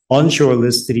onshore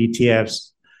listed ETFs.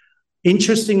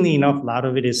 Interestingly enough, a lot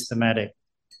of it is thematic.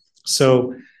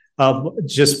 So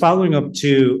just following up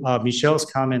to Michelle's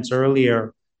comments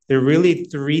earlier, there are really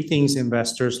 3 things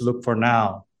investors look for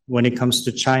now when it comes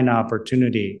to China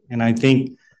opportunity. And I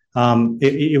think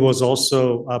It was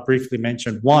also briefly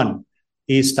mentioned. One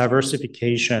is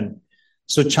diversification.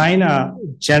 So China,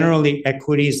 generally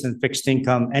equities and fixed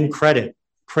income and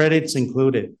credits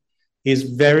included, is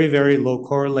very, very low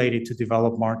correlated to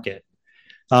developed market.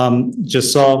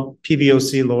 Just saw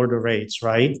PBOC lower the rates,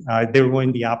 right? They were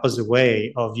going the opposite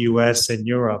way of US and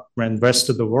Europe and the rest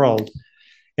of the world.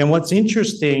 And what's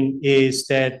interesting is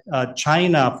that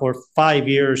China, for 5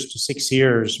 years to 6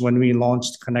 years, when we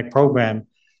launched Connect program,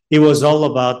 it was all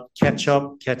about catch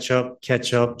up,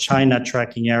 China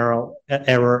tracking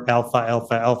error,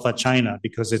 alpha, China,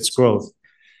 because it's growth.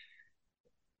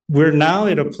 We're now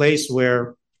at a place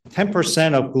where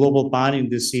 10% of global bond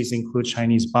indices include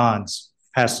Chinese bonds,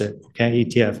 passive, okay,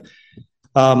 ETF.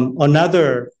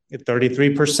 Another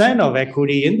 33% of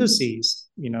equity indices,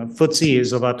 FTSE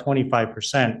is about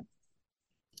 25%,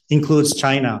 includes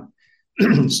China.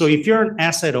 So if you're an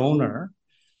asset owner,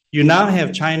 you now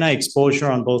have China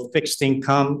exposure on both fixed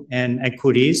income and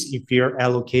equities if you're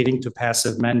allocating to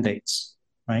passive mandates,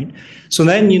 right? So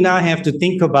then you now have to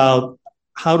think about,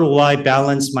 how do I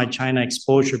balance my China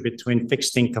exposure between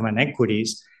fixed income and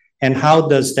equities? And how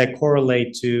does that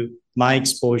correlate to my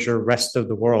exposure rest of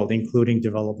the world, including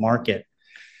developed market?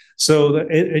 So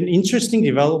an interesting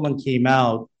development came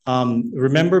out.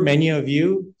 Remember, many of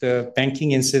you, the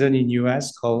banking incident in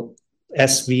US called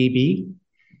SVB?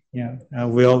 Yeah,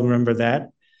 we all remember that.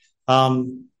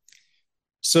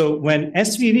 So when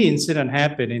SVB incident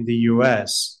happened in the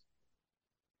US,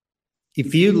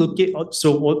 if you look at,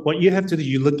 so what you have to do,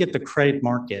 you look at the credit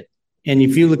market. And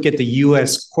if you look at the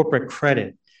US corporate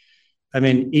credit, I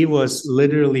mean, it was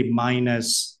literally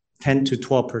minus 10 to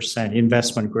 12%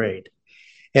 investment grade.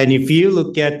 And if you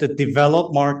look at the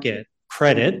developed market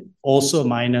credit, also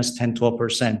minus 10,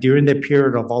 12% during the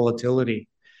period of volatility.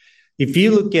 If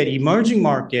you look at emerging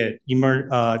market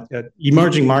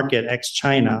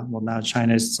ex-China, well, now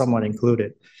China is somewhat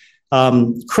included,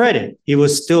 credit, it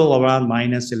was still around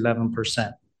minus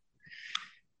 11%.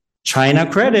 China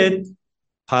credit,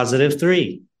 positive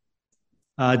 3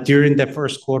 during the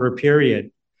first quarter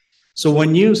period. So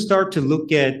when you start to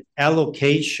look at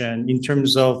allocation in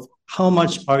terms of how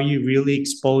much are you really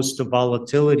exposed to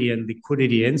volatility and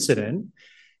liquidity incident,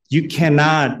 you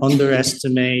cannot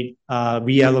underestimate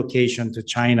reallocation to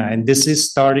China. And this is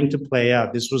starting to play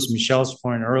out. This was Michelle's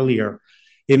point earlier.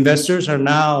 Investors are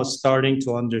now starting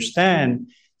to understand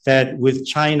that with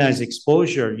China's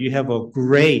exposure, you have a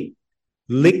great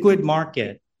liquid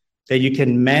market that you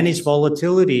can manage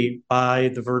volatility by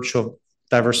the virtue of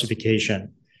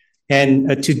diversification.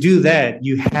 And to do that,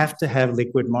 you have to have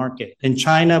liquid market. In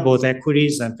China, both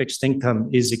equities and fixed income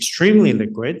is extremely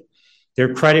liquid.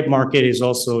 Their credit market is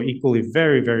also equally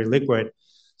very, very liquid.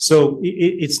 So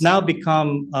it's now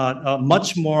become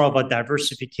much more of a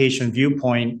diversification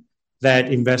viewpoint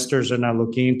that investors are now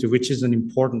looking into, which is an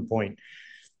important point.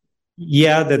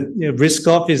 Yeah, the risk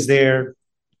off is there,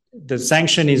 the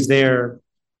sanction is there,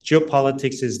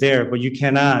 geopolitics is there, but you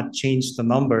cannot change the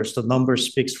numbers. The number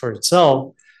speaks for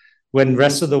itself. When the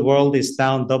rest of the world is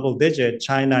down double digit,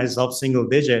 China is up single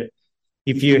digit.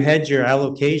 If you hedge your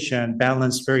allocation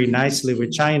balanced very nicely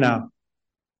with China,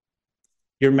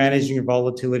 you're managing your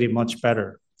volatility much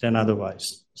better than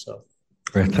otherwise. So,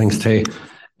 great, thanks, Tae.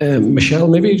 Michelle,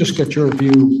 maybe just get your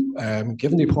view,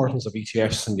 given the importance of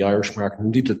ETFs in the Irish market,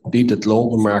 indeed the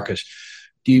global market.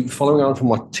 Following on from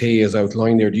what Tae has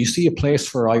outlined there, do you see a place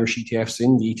for Irish ETFs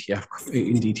in the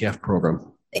ETF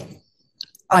program?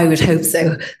 I would hope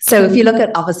so. So if you look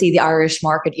at obviously the Irish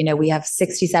market, we have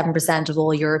 67% of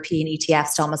all European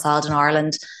ETFs domiciled in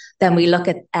Ireland. Then we look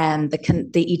at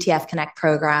the ETF Connect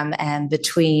program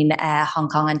between Hong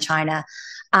Kong and China.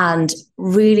 And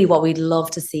really what we'd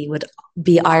love to see would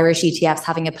be Irish ETFs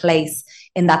having a place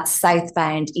in that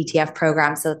southbound ETF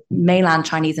program. So mainland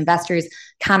Chinese investors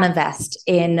can invest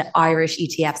in Irish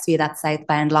ETFs via that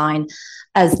southbound line.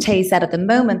 As Tae said, at the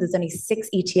moment, there's only 6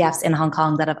 ETFs in Hong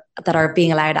Kong that are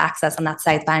being allowed access on that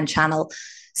southbound channel.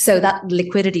 So that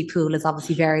liquidity pool is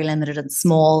obviously very limited and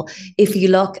small. If you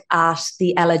look at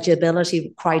the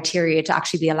eligibility criteria to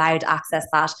actually be allowed to access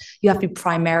that, you have to be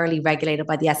primarily regulated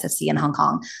by the SFC in Hong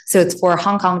Kong. So it's for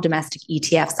Hong Kong domestic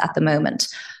ETFs at the moment.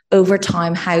 Over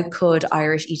time, how could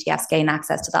Irish ETFs gain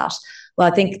access to that? Well,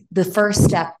 I think the first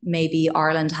step may be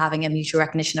Ireland having a mutual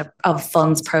recognition of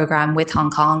funds program with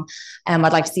Hong Kong.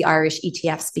 I'd like to see Irish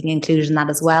ETFs being included in that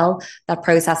as well. That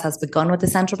process has begun with the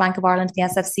Central Bank of Ireland and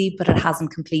the SFC, but it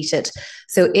hasn't completed.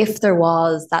 So if there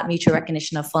was that mutual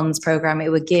recognition of funds program, it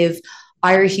would give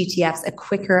Irish ETFs a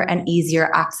quicker and easier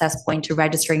access point to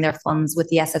registering their funds with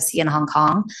the SFC in Hong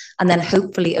Kong. And then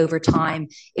hopefully over time,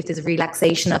 if there's a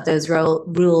relaxation of those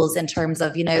rules in terms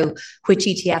of, which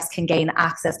ETFs can gain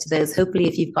access to those, hopefully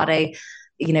if you've got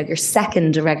your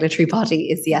second regulatory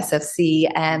body is the SFC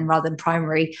rather than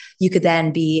primary, you could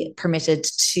then be permitted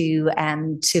to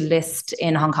list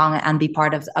in Hong Kong and be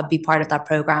part of that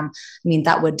program. I mean,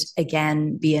 that would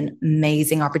again be an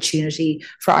amazing opportunity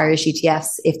for Irish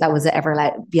ETFs if that was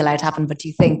ever be allowed to happen. But do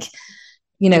you think,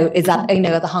 is that,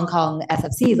 the Hong Kong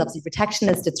SFC is obviously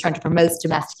protectionist, it's trying to promote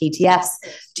domestic ETFs.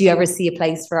 Do you ever see a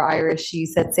place for Irish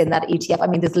UCITS in that ETF? I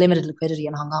mean, there's limited liquidity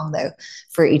in Hong Kong, though,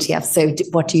 for ETFs. So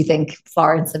what do you think,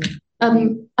 Florence?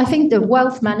 I think the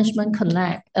Wealth Management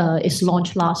Connect is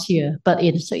launched last year, but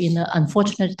it's in an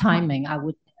unfortunate timing, I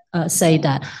would say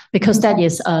that, because that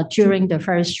is during the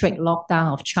very strict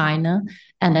lockdown of China.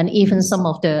 And then even some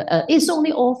of it's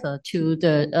only offered to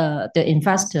the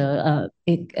investor.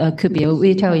 It could be a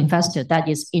retail investor that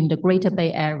is in the Greater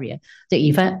Bay Area. The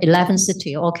 11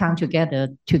 cities all come together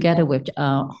with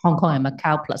Hong Kong and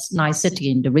Macau plus 9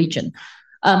 cities in the region.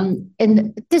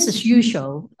 And this is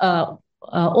usual.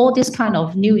 All this kind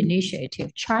of new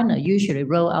initiative, China usually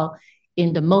roll out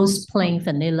in the most plain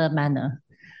vanilla manner.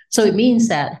 So it means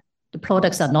that the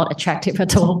products are not attractive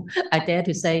at all, I dare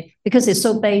to say, because it's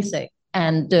so basic.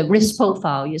 And the risk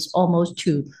profile is almost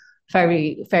too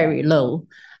very, very low.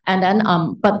 And then,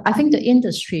 but I think the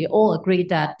industry all agree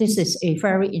that this is a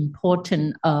very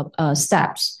important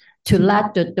steps to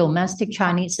let the domestic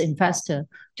Chinese investor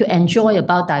to enjoy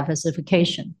about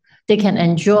diversification. They can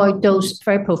enjoy those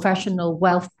very professional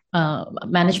wealth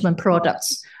management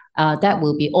products that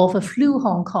will be offered through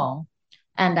Hong Kong.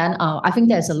 And then I think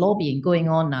there's a lobbying going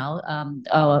on now.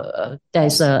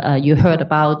 You heard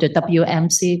about the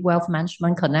WMC Wealth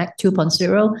Management Connect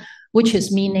 2.0, which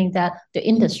is meaning that the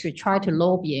industry try to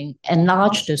lobbying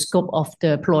enlarge the scope of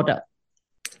the product.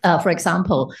 For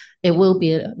example, it will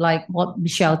be like what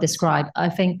Michelle described. I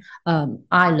think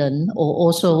Ireland or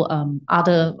also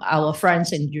our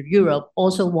friends in Europe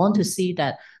also want to see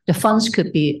that the funds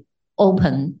could be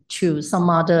open to some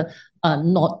other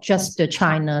not just the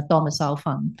China domicile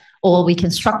fund, or we can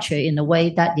structure in a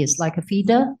way that is like a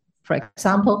feeder. For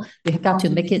example, we have got to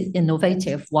make it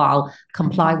innovative while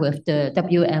comply with the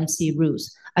WMC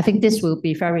rules. I think this will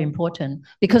be very important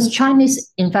because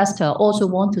Chinese investors also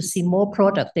want to see more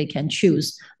product they can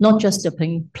choose, not just the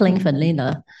plain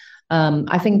vanilla.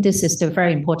 I think this is the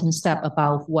very important step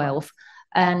about wealth.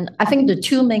 And I think the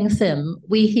two main themes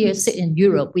we here sit in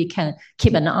Europe, we can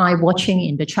keep an eye watching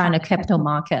in the China capital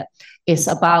market is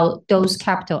about those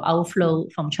capital outflow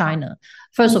from China.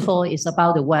 First of all, it's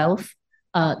about the wealth.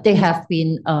 They have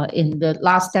been in the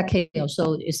last decade or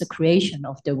so, it's a creation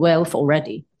of the wealth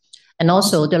already. And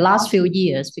also the last few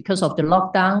years, because of the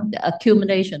lockdown, the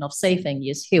accumulation of saving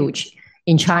is huge.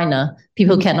 In China,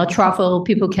 people cannot travel,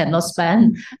 people cannot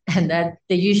spend, and then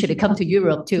they usually come to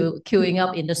Europe to queuing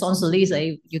up in the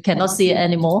Champs-Élysées. You cannot see it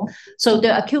anymore. So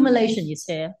the accumulation is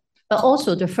there. But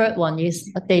also the third one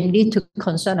is they need to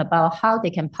concern about how they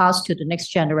can pass to the next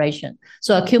generation.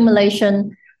 So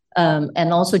accumulation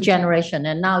and also generation,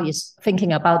 and now is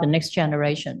thinking about the next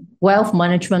generation. Wealth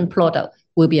management product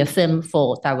will be a theme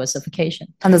for diversification.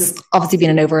 And there's obviously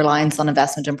been an over-reliance on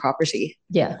investment in property.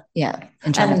 Yeah.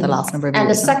 In China for the last number of years. And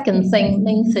the second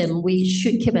main thing we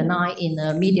should keep an eye in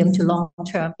the medium to long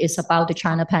term is about the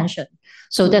China pension.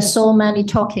 So there's so many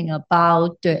talking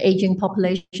about the aging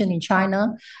population in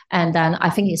China. And then I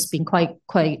think it's been quite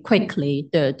quickly,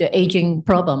 the aging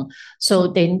problem. So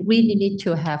they really need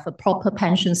to have a proper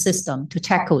pension system to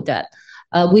tackle that.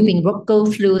 We've been go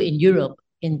through in Europe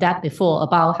in that before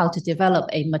about how to develop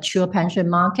a mature pension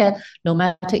market, no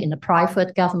matter in the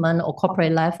private, government or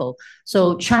corporate level.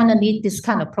 So China needs this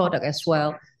kind of product as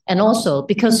well. And also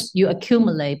because you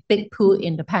accumulate big pool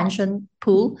in the pension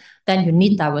pool, then you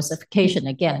need diversification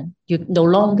again. You no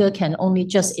longer can only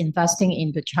just investing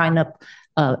in the China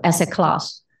asset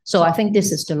class. So I think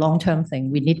this is the long-term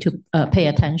thing we need to pay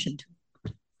attention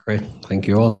to. Great, thank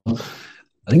you all.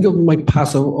 I think I might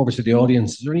pass over to the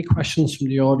audience. Is there any questions from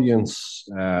the audience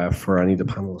for any of the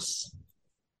panelists?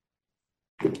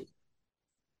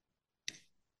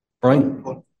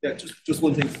 Brian? Yeah, just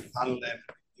one thing for the panel.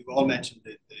 You've all mentioned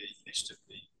the initiative,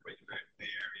 the Greater Bay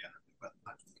Area and the Wealth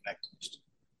Management Connect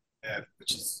initiative,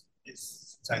 which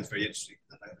sounds very interesting.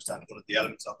 And I understand one of the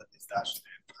elements of it is that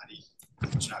any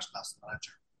international asset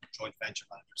manager, joint venture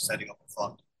manager setting up a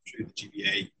fund through the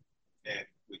GBA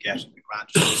we get the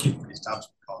grant for the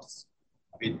establishment costs.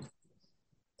 I mean,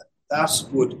 that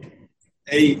would,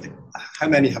 how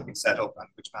many have been set up and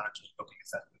which managers are looking at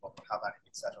setting them up and have any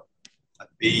been set up? And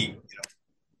B,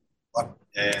 what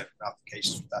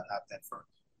ramifications would that have then for,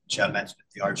 Michelle mentioned it,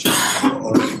 the Irish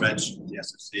already mentioned the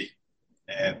SFC,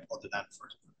 other than for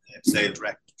sale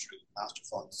direct through master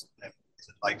funds. Is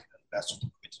it likely that investors will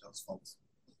come into those funds?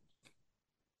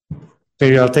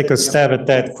 Maybe I'll take a stab at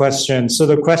that question. So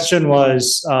the question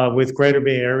was, with Greater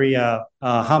Bay Area,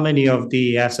 how many of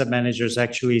the asset managers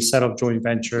actually set up joint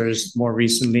ventures more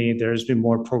recently? There's been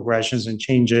more progressions and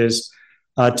changes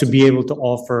to be able to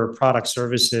offer product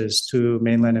services to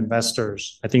mainland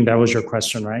investors. I think that was your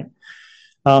question, right?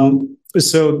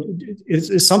 So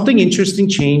it's something interesting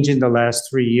changed in the last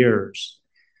 3 years.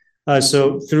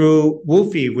 So through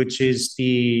WFOE, which is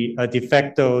the de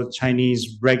facto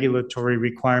Chinese regulatory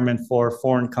requirement for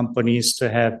foreign companies to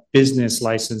have business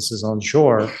licenses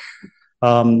onshore,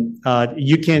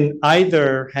 you can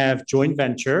either have joint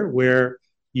venture where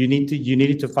you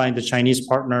needed to find a Chinese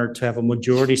partner to have a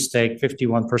majority stake,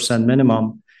 51%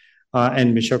 minimum.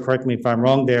 And Michelle, correct me if I'm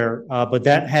wrong there, but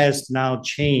that has now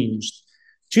changed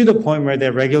to the point where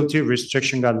the regulatory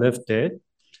restriction got lifted.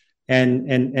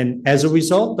 And as a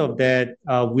result of that,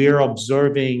 we're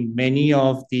observing many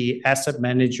of the asset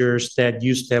managers that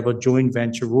used to have a joint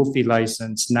venture WFOE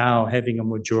license now having a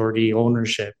majority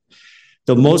ownership.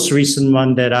 The most recent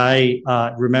one that I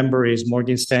remember is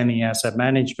Morgan Stanley Asset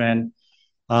Management.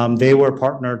 They were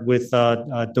partnered with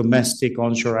a domestic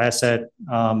onshore asset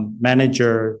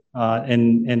manager,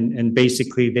 and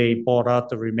basically they bought out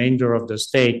the remainder of the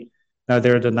stake. Now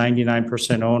they're the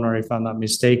 99% owner, if I'm not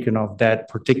mistaken, of that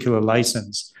particular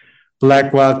license.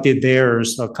 BlackRock did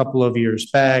theirs a couple of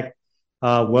years back.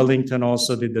 Wellington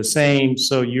also did the same.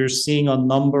 So you're seeing a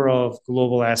number of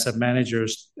global asset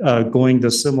managers going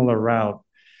the similar route.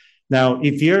 Now,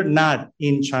 if you're not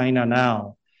in China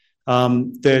now,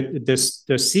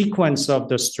 the sequence of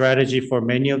the strategy for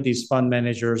many of these fund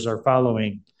managers are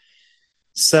following.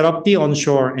 Set up the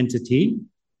onshore entity,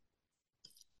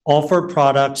 offer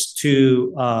products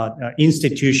to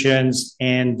institutions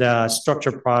and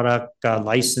structured product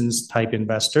license type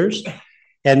investors.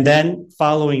 And then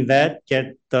following that,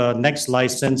 get the next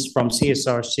license from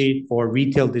CSRC for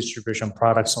retail distribution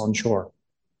products onshore.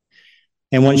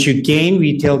 And once you gain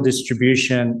retail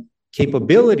distribution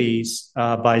capabilities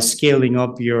by scaling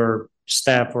up your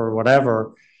staff or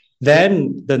whatever,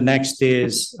 then the next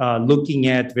is looking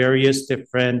at various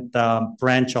different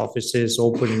branch offices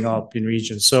opening up in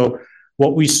regions. So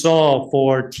what we saw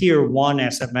for tier one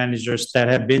asset managers that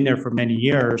have been there for many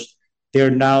years, they're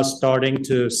now starting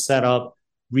to set up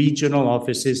regional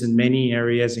offices in many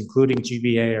areas, including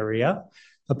GBA area.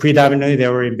 Predominantly, they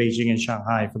were in Beijing and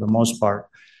Shanghai for the most part.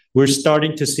 We're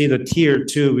starting to see the tier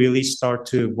two really start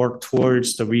to work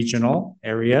towards the regional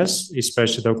areas,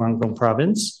 especially the Guangdong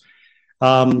province.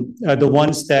 The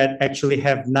ones that actually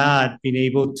have not been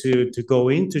able to go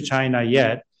into China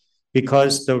yet,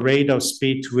 because the rate of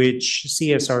speed to which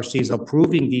CSRC is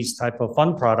approving these type of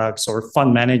fund products or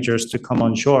fund managers to come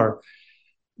onshore,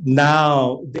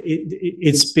 now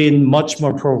it's been much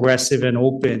more progressive and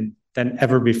open than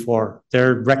ever before.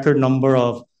 There are record number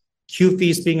of Q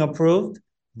fees being approved,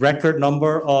 record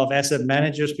number of asset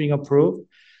managers being approved.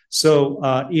 So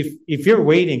if you're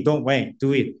waiting, don't wait,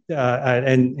 do it.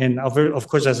 And of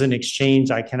course, as an exchange,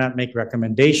 I cannot make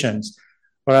recommendations,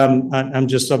 but I'm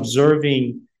just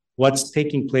observing what's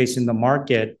taking place in the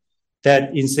market,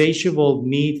 that insatiable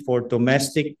need for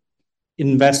domestic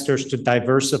investors to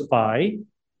diversify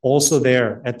also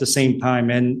there at the same time.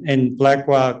 And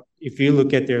BlackRock, if you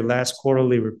look at their last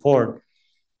quarterly report,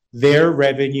 their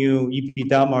revenue,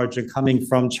 EBITDA margin coming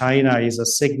from China is a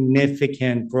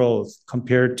significant growth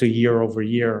compared to year over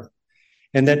year.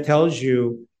 And that tells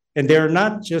you, and they're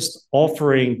not just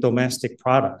offering domestic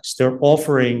products, they're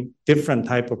offering different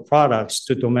type of products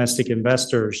to domestic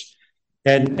investors.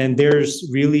 And there's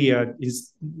really a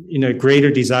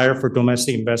greater desire for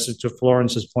domestic investors, to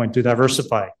Florence's point, to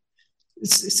diversify.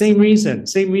 Same reason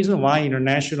why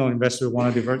international investors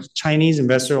want to diversify. Chinese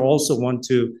investors also want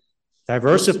to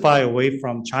diversify away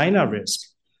from China risk.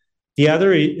 The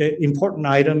other important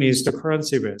item is the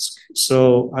currency risk.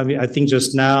 So I think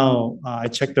just now I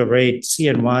checked the rate.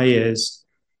 CNY is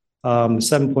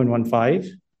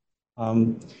 7.15.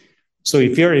 So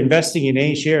if you're investing in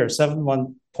A share,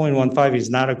 7.15 is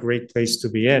not a great place to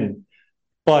be in.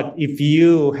 But if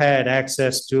you had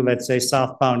access to, let's say,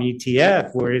 southbound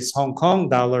ETF, where it's Hong Kong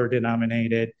dollar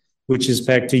denominated, which is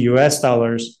pegged to US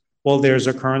dollars, well, there's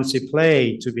a currency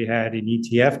play to be had in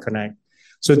ETF Connect.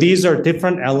 So these are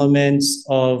different elements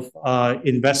of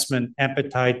investment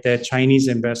appetite that Chinese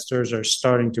investors are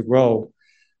starting to grow.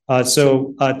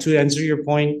 So to answer your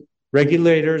point,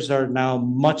 Regulators are now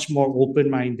much more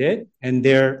open-minded, and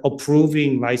they're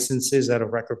approving licenses at a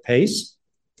record pace.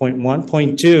 Point one.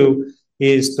 Point two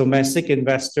is domestic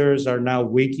investors are now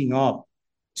waking up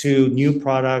to new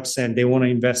products, and they want to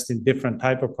invest in different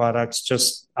type of products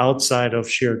just outside of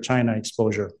sheer China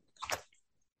exposure.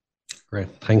 Great.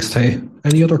 Thanks, Tae.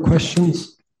 Any other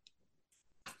questions?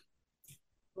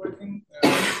 So I think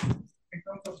in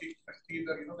terms of the expertise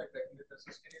or, like the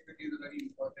sustainability is very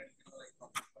important, like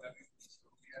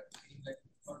we have seen like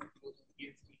growth of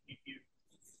ESG,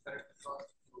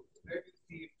 where do you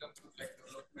see in terms of like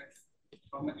development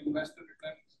from an investor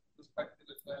returns perspective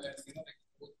as well as, like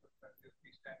growth perspective, we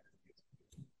stand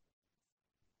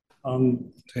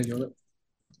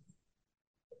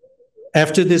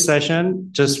After this session,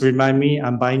 just remind me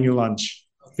I'm buying you lunch,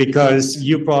 because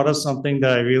you brought us something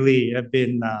that I really have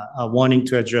been wanting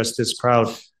to address this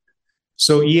crowd.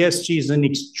 So ESG is an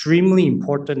extremely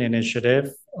important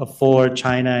initiative for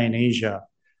China and Asia.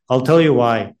 I'll tell you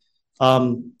why.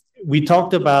 We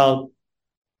talked about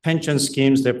pension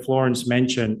schemes that Florence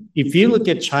mentioned. If you look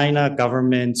at China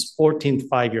government's 14th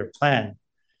five-year plan,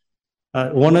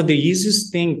 one of the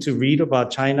easiest things to read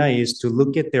about China is to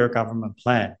look at their government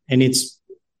plan. And it's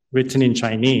written in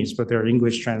Chinese, but there are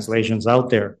English translations out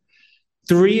there.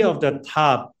 3 of the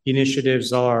top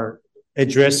initiatives are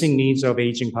addressing needs of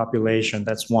aging population.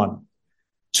 That's 1.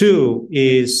 2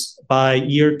 is by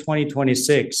year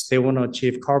 2026, they want to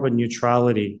achieve carbon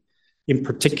neutrality, in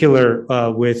particular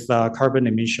with carbon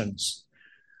emissions.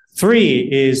 3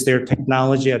 is their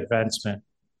technology advancement.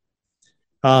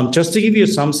 Just to give you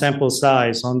some sample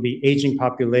size on the aging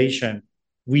population,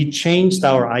 we changed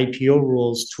our IPO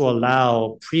rules to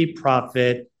allow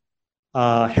pre-profit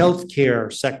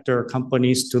healthcare sector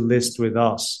companies to list with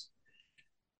us.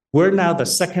 We're now the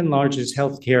second largest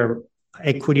healthcare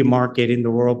equity market in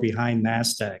the world behind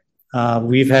NASDAQ.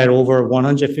 We've had over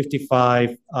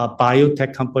 155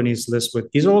 biotech companies list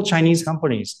with. These are all Chinese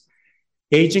companies.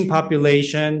 Aging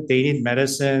population, they need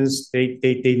medicines.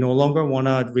 They no longer want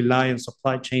to rely on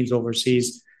supply chains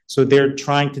overseas. So they're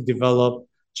trying to develop,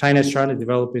 China's trying to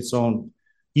develop its own.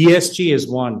 ESG is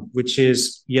one, which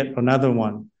is yet another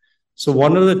one. So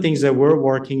one of the things that we're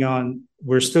working on,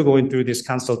 we're still going through this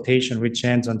consultation, which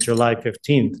ends on July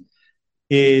 15th,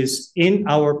 is in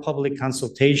our public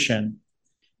consultation,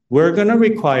 we're going to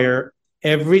require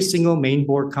every single main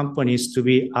board companies to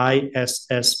be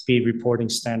ISSB reporting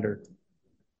standard.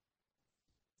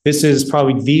 This is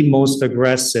probably the most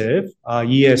aggressive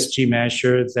ESG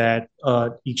measure that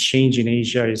exchange in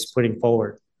Asia is putting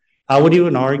forward. I would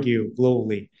even argue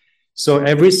globally. So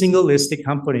every single listed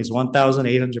company is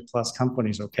 1,800 plus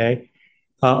companies, okay?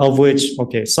 Of which,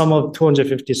 some of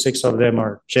 256 of them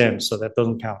are gems, so that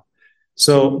doesn't count.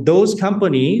 So those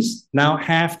companies now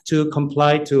have to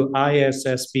comply to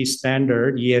ISSB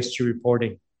standard ESG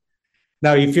reporting.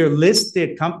 Now, if you're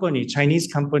listed company,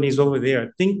 Chinese companies over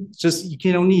there, you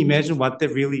can only imagine what that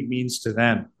really means to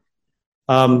them.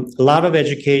 A lot of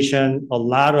education, a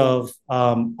lot of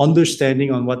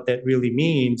understanding on what that really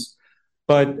means.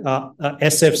 But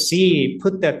SFC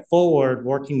put that forward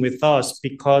working with us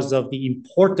because of the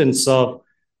importance of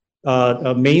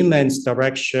mainland's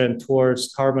direction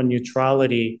towards carbon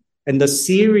neutrality and the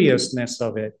seriousness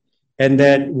of it. And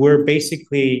that we're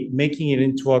basically making it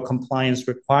into a compliance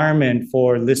requirement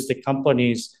for listed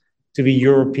companies to be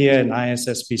European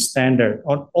ISSB standard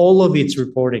on all of its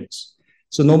reportings.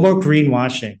 So no more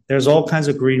greenwashing. There's all kinds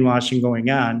of greenwashing going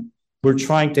on. We're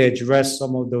trying to address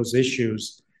some of those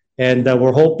issues. And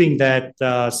we're hoping that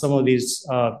some of these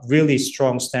really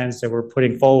strong stands that we're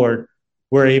putting forward,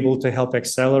 we're able to help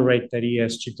accelerate that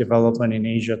ESG development in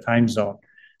Asia time zone.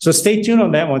 So stay tuned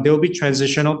on that one. There will be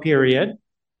transitional period.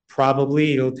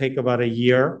 Probably it'll take about a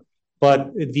year,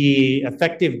 but the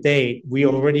effective date we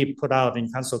already put out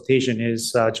in consultation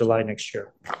is July next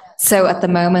year. So at the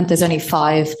moment, there's only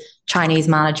 5 Chinese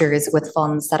managers with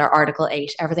funds that are Article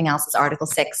 8. Everything else is Article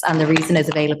 6. And the reason is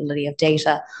availability of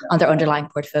data on their underlying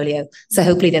portfolio. So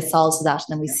hopefully this solves that,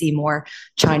 and then we see more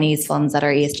Chinese funds that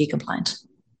are ESG compliant.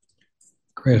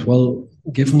 Great. Well,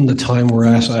 given the time we're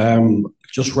at,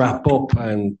 just wrap up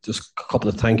and just a couple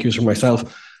of thank yous for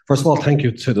myself. First of all, thank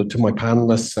you to my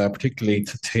panelists, particularly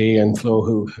to Tae and Flo,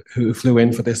 who flew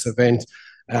in for this event.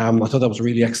 I thought that was a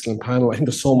really excellent panel. I think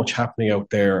there's so much happening out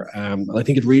there. And I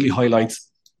think it really highlights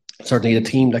certainly the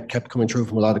theme that kept coming through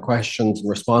from a lot of questions and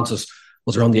responses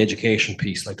was around the education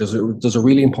piece. Like there's a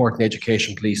really important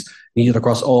education piece needed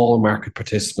across all market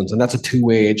participants, and that's a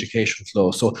two-way education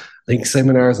flow. So I think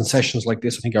seminars and sessions like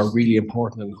this, I think, are really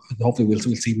important, and hopefully we'll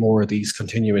see more of these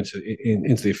continue into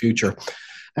the future.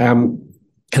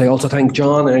 Can I also thank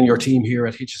John and your team here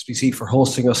at HSBC for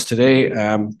hosting us today?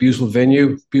 Beautiful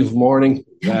venue, beautiful morning,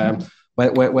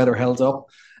 weather held up.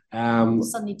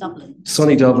 Sunny Dublin.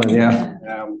 Sunny Dublin,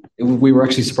 yeah. We were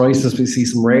actually surprised to see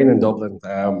some rain in Dublin.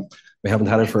 We haven't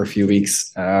had it for a few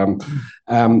weeks.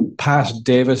 Pat,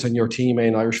 David, and your team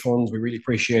in Irish Funds, we really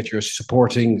appreciate your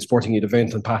supporting the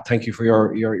event. And Pat, thank you for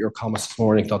your comments this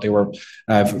morning. Thought they were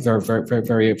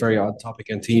very on topic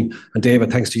and team. And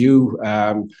David, thanks to you.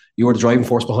 You were the driving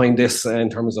force behind this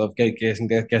in terms of getting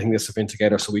this event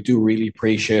together. So we do really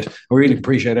appreciate. We really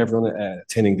appreciate everyone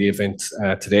attending the event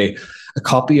today. A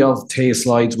copy of Tae's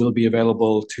slides will be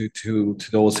available to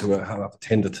those who have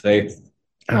attended today.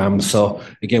 So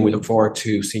again, we look forward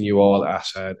to seeing you all at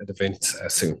an event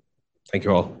soon. Thank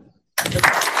you all.